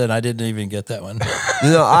 sentences in. I didn't even get that one.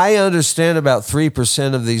 I understand about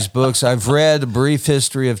 3% of these books. I've read A Brief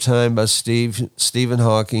History of Time by Stephen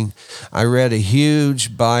Hawking. I read a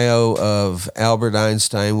huge bio of Albert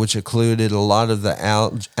Einstein, which included a lot of the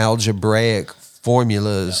algebraic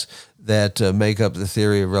formulas that make up the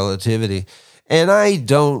theory of relativity. And I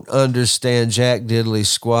don't understand jack diddly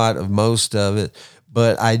squat of most of it,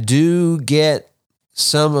 but I do get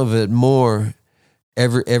some of it more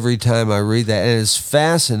every time I read that. And it's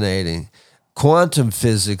fascinating. Quantum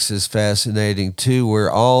physics is fascinating too, where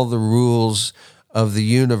all the rules of the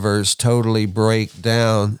universe totally break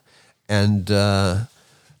down, and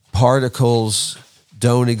particles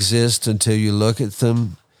don't exist until you look at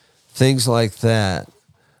them. Things like that.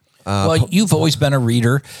 Well, you've always been a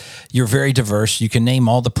reader. You're very diverse. You can name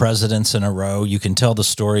all the presidents in a row. You can tell the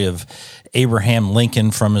story of Abraham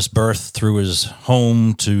Lincoln from his birth through his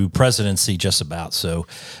home to presidency, just about. So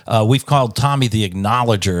we've called Tommy the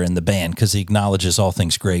Acknowledger in the band because he acknowledges all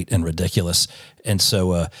things great and ridiculous. And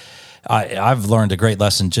so I've learned a great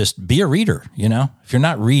lesson. Just be a reader. If you're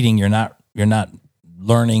not reading, you're not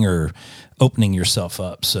learning or opening yourself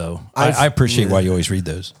up. So I appreciate why you always read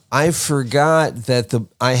those. I forgot that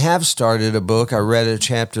I have started a book. I read a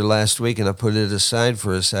chapter last week and I put it aside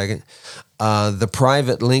for a second. The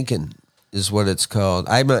Private Lincoln is what it's called.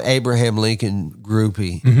 I'm an Abraham Lincoln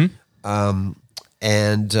groupie. Mm-hmm.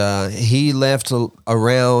 And he left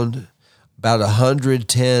around about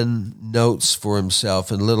 110 notes for himself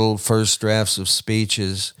and little first drafts of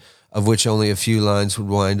speeches, of which only a few lines would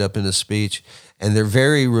wind up in a speech. And they're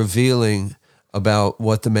very revealing about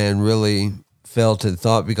what the man really felt and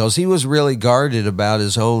thought, because he was really guarded about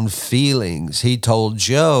his own feelings. He told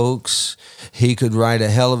jokes. He could write a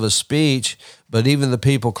hell of a speech, but even the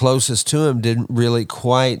people closest to him didn't really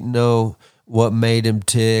quite know what made him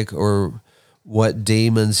tick or what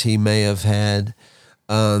demons he may have had.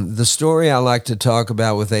 The story I like to talk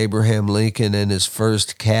about with Abraham Lincoln and his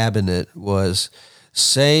first cabinet was,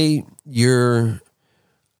 say you're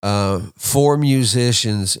 4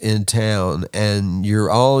 musicians in town, and you're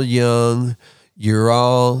all young, you're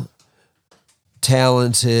all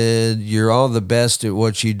talented, you're all the best at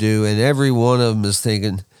what you do, and every one of them is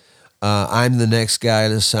thinking, I'm the next guy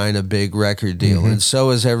to sign a big record deal. Mm-hmm. And so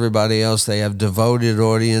is everybody else. They have devoted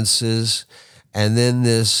audiences, and then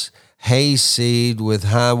this hayseed with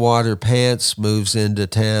high water pants moves into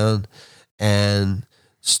town and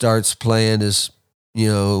starts playing his,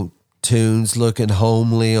 tunes, looking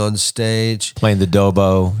homely on stage, playing the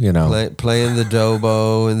dobro, playing the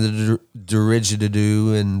dobro and the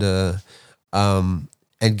didgeridoo,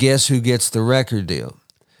 and guess who gets the record deal?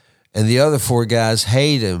 And the other 4 guys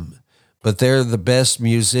hate him, but they're the best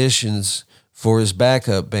musicians for his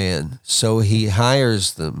backup band, so he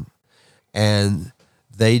hires them, and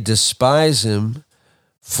they despise him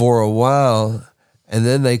for a while, and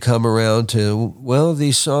then they come around to, well,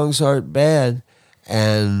 these songs aren't bad,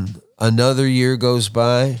 and another year goes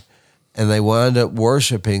by, and they wind up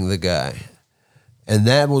worshiping the guy. And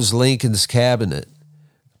that was Lincoln's cabinet.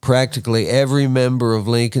 Practically every member of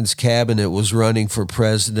Lincoln's cabinet was running for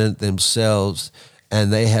president themselves,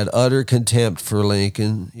 and they had utter contempt for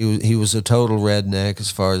Lincoln. He was a total redneck as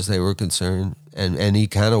far as they were concerned, and he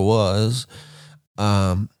kind of was.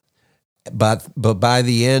 But by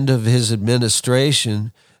the end of his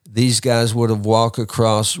administration, these guys would have walked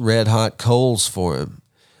across red hot coals for him.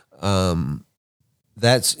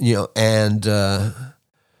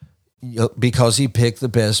 Because he picked the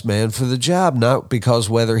best man for the job, not because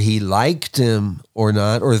whether he liked him or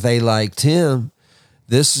not, or they liked him.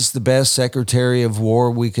 This is the best Secretary of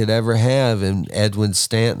War we could ever have in Edwin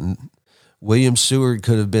Stanton. William Seward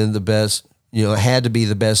could have been the best, had to be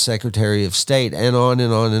the best Secretary of State, and on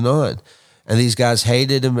and on and on. And these guys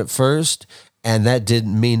hated him at first, and that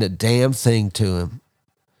didn't mean a damn thing to him.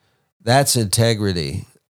 That's integrity,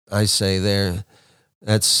 I say there.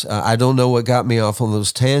 That's I don't know what got me off on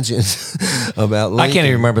those tangents about Lincoln. I can't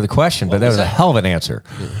even remember the question, but that was a hell of an answer.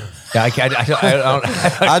 Yeah,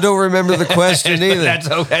 I don't remember the question either.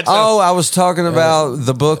 I was talking about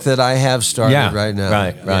the book that I have started right now.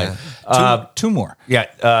 Right. Yeah. Two more.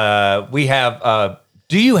 Yeah, we have.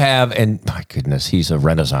 Do you have? And my goodness, he's a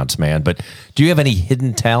Renaissance man. But do you have any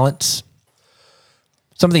hidden talents?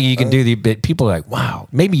 Something you can do that people are like, wow.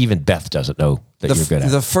 Maybe even Beth doesn't know that you're good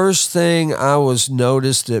at. The first thing I was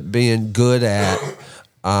noticed at being good at,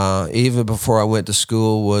 even before I went to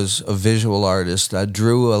school, was a visual artist. I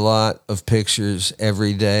drew a lot of pictures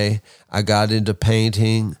every day. I got into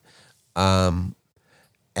painting, and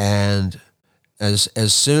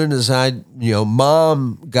as soon as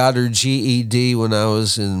Mom got her GED when I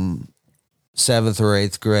was in 7th or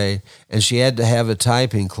 8th grade, and she had to have a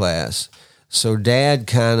typing class. So Dad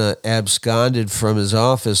kind of absconded from his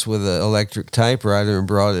office with an electric typewriter and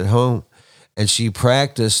brought it home. And she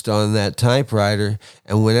practiced on that typewriter,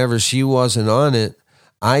 and whenever she wasn't on it,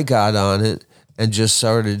 I got on it and just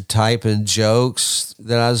started typing jokes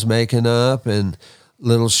that I was making up and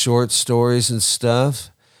little short stories and stuff.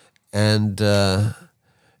 And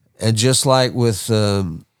just like with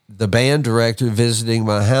the band director visiting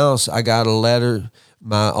my house, I got a letter.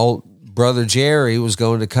 My old brother Jerry was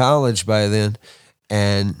going to college by then,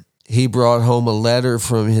 and he brought home a letter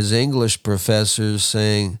from his English professor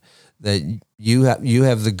saying that you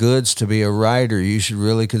have the goods to be a writer. You should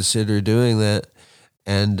really consider doing that.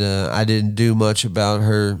 And I didn't do much about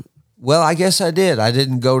her. Well, I guess I did. I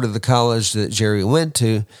didn't go to the college that Jerry went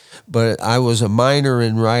to, but I was a minor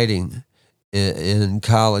in writing in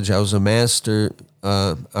college. I was a master.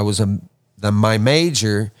 My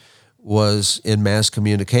major was in mass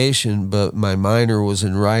communication, but my minor was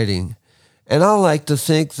in writing. And I like to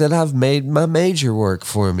think that I've made my major work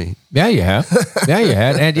for me. Yeah, you have. Yeah, you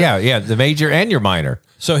had. And yeah, the major and your minor.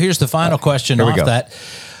 So here's the final question here we off go. that.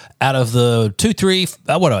 Out of the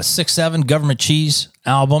 6, 7 Government Cheese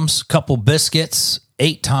albums, couple BisQuits,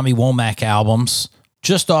 8 Tommy Womack albums,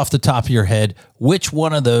 just off the top of your head, which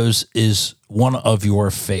one of those is one of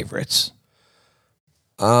your favorites?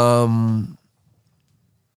 Well,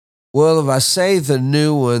 if I say the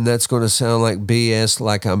new one, that's going to sound like BS,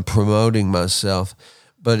 like I'm promoting myself.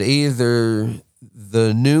 But either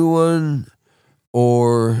the new one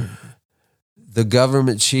or the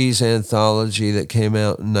Government Cheese anthology that came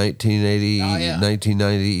out in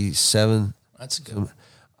 1997. That's a good one.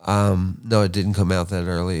 No, it didn't come out that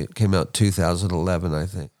early. It came out 2011, I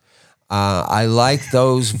think. I like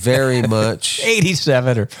those very much.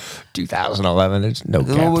 87 or 2011. There's no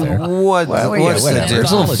gap there. What's the It's a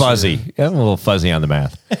difference? little fuzzy. I'm a little fuzzy on the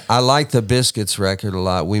math. I like the BisQuits record a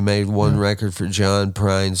lot. We made one record for John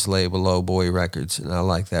Prine's label, Oh Boy Records, and I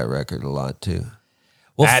like that record a lot too.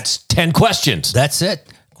 Well, That's 10 questions. That's it.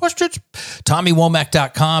 Questions.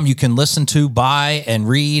 TommyWomack.com. You can listen to, buy, and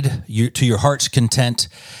read to your heart's content.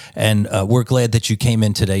 And we're glad that you came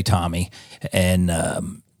in today, Tommy. And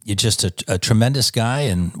you're just a tremendous guy,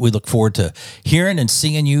 and we look forward to hearing and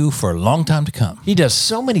seeing you for a long time to come. He does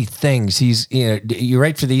so many things. You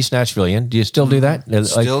write for the East Nashvilleian. Do you still do that?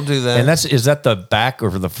 Still do that. And is that the back or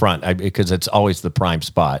the front? Because it's always the prime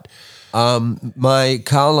spot. My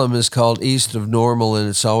column is called East of Normal, and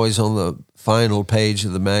it's always on the final page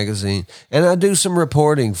of the magazine. And I do some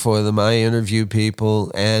reporting for them. I interview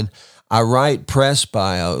people, and I write press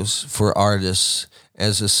bios for artists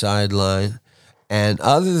as a sideline. And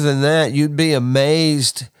other than that, you'd be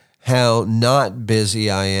amazed how not busy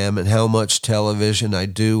I am and how much television I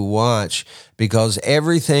do watch, because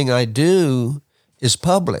everything I do is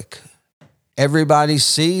public. Everybody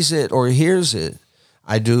sees it or hears it.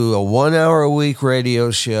 I do a 1 hour a week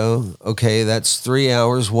radio show. Okay, that's 3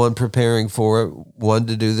 hours, one preparing for it, one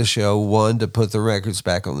to do the show, one to put the records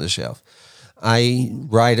back on the shelf. I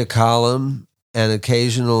write a column, an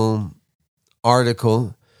occasional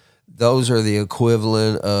article. Those are the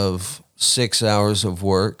equivalent of 6 hours of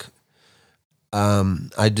work.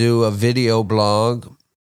 I do a video blog.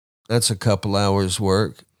 That's a couple hours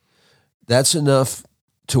work. That's enough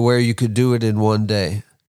to where you could do it in one day.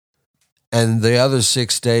 And the other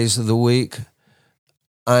 6 days of the week,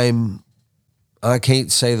 I can't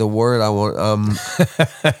say the word I want.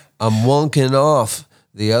 I'm wonking off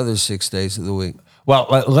the other 6 days of the week.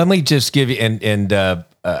 Well, let me just give you,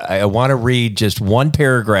 I want to read just one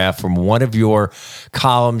paragraph from one of your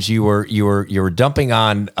columns. You were dumping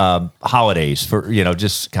on holidays for,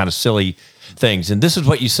 just kind of silly things. And this is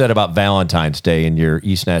what you said about Valentine's Day in your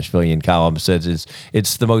East Nashvilleian column. It says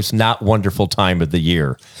it's the most not wonderful time of the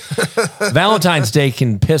year. Valentine's Day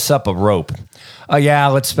can piss up a rope. Oh, yeah,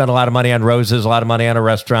 let's spend a lot of money on roses, a lot of money on a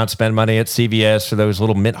restaurant, spend money at CVS for those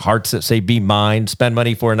little mint hearts that say be mine, spend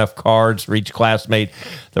money for enough cards for each classmate.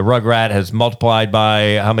 The Rugrat has multiplied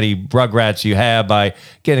by how many Rugrats you have by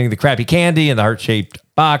getting the crappy candy in the heart-shaped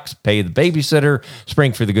box, pay the babysitter,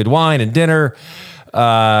 spring for the good wine and dinner.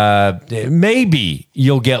 Maybe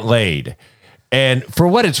you'll get laid. And for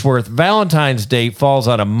what it's worth, Valentine's Day falls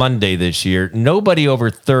on a Monday this year. Nobody over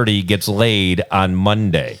 30 gets laid on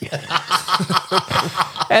Monday.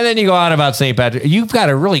 And then you go on about St. Patrick. You've got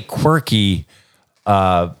a really quirky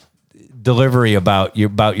delivery about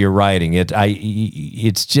your writing.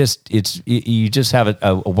 You just have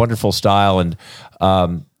a wonderful style, and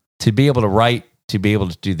to be able to write, to be able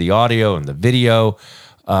to do the audio and the video.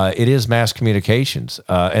 it is mass communications.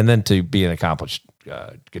 And then to be an accomplished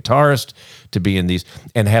guitarist, to be in these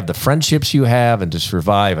and have the friendships you have, and to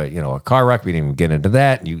survive a car wreck. We didn't even get into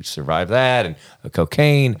that. And you survive that, and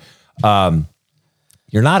cocaine.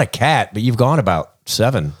 You're not a cat, but you've gone about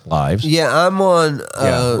 7 lives. Yeah, I'm on.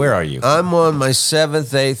 Where are you? I'm on my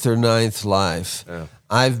 7th, 8th, or 9th life. Yeah.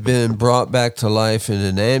 I've been brought back to life in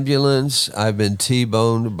an ambulance. I've been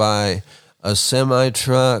T-boned by a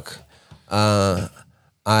semi-truck. I've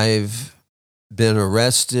been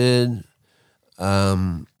arrested.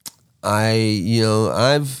 I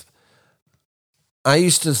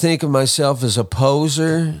used to think of myself as a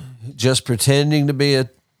poser, just pretending to be a,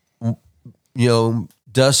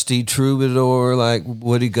 dusty troubadour like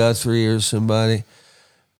Woody Guthrie or somebody.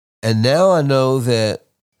 And now I know that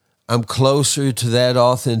I'm closer to that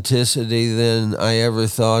authenticity than I ever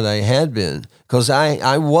thought I had been, because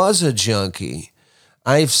I was a junkie.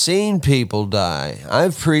 I've seen people die.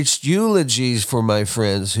 I've preached eulogies for my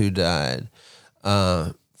friends who died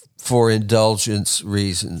for indulgence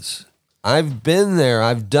reasons. I've been there.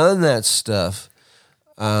 I've done that stuff.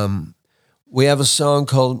 We have a song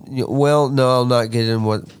called, I'll not get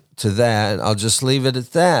into that. I'll just leave it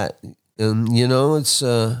at that. It's...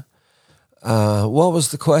 what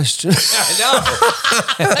was the question? I know.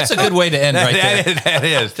 That's a good way to end right there. That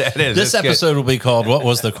is. This episode will be called "What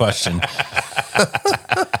Was the Question?"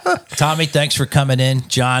 Tommy, thanks for coming in.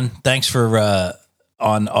 John, thanks for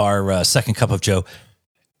on our Second Cup of Joe.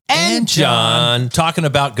 And John, talking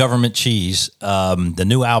about government cheese. The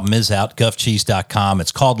new album is out, govcheese.com.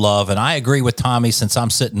 It's called Love. And I agree with Tommy, since I'm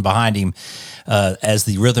sitting behind him as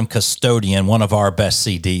the rhythm custodian, one of our best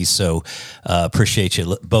CDs. So appreciate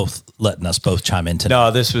you both letting us both chime in tonight.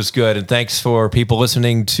 No, this was good. And thanks for people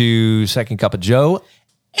listening to Second Cup of Joe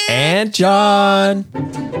and John.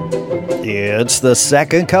 It's the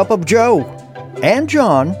Second Cup of Joe and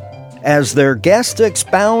John as their guests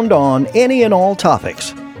expound on any and all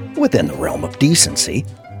topics within the realm of decency.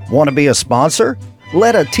 Want to be a sponsor?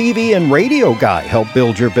 Let a TV and radio guy help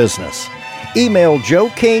build your business. Email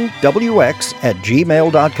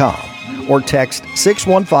joekingwx@gmail.com or text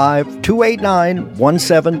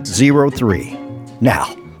 615-289-1703.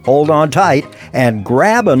 Now, hold on tight and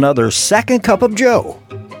grab another Second Cup of Joe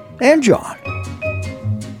and John.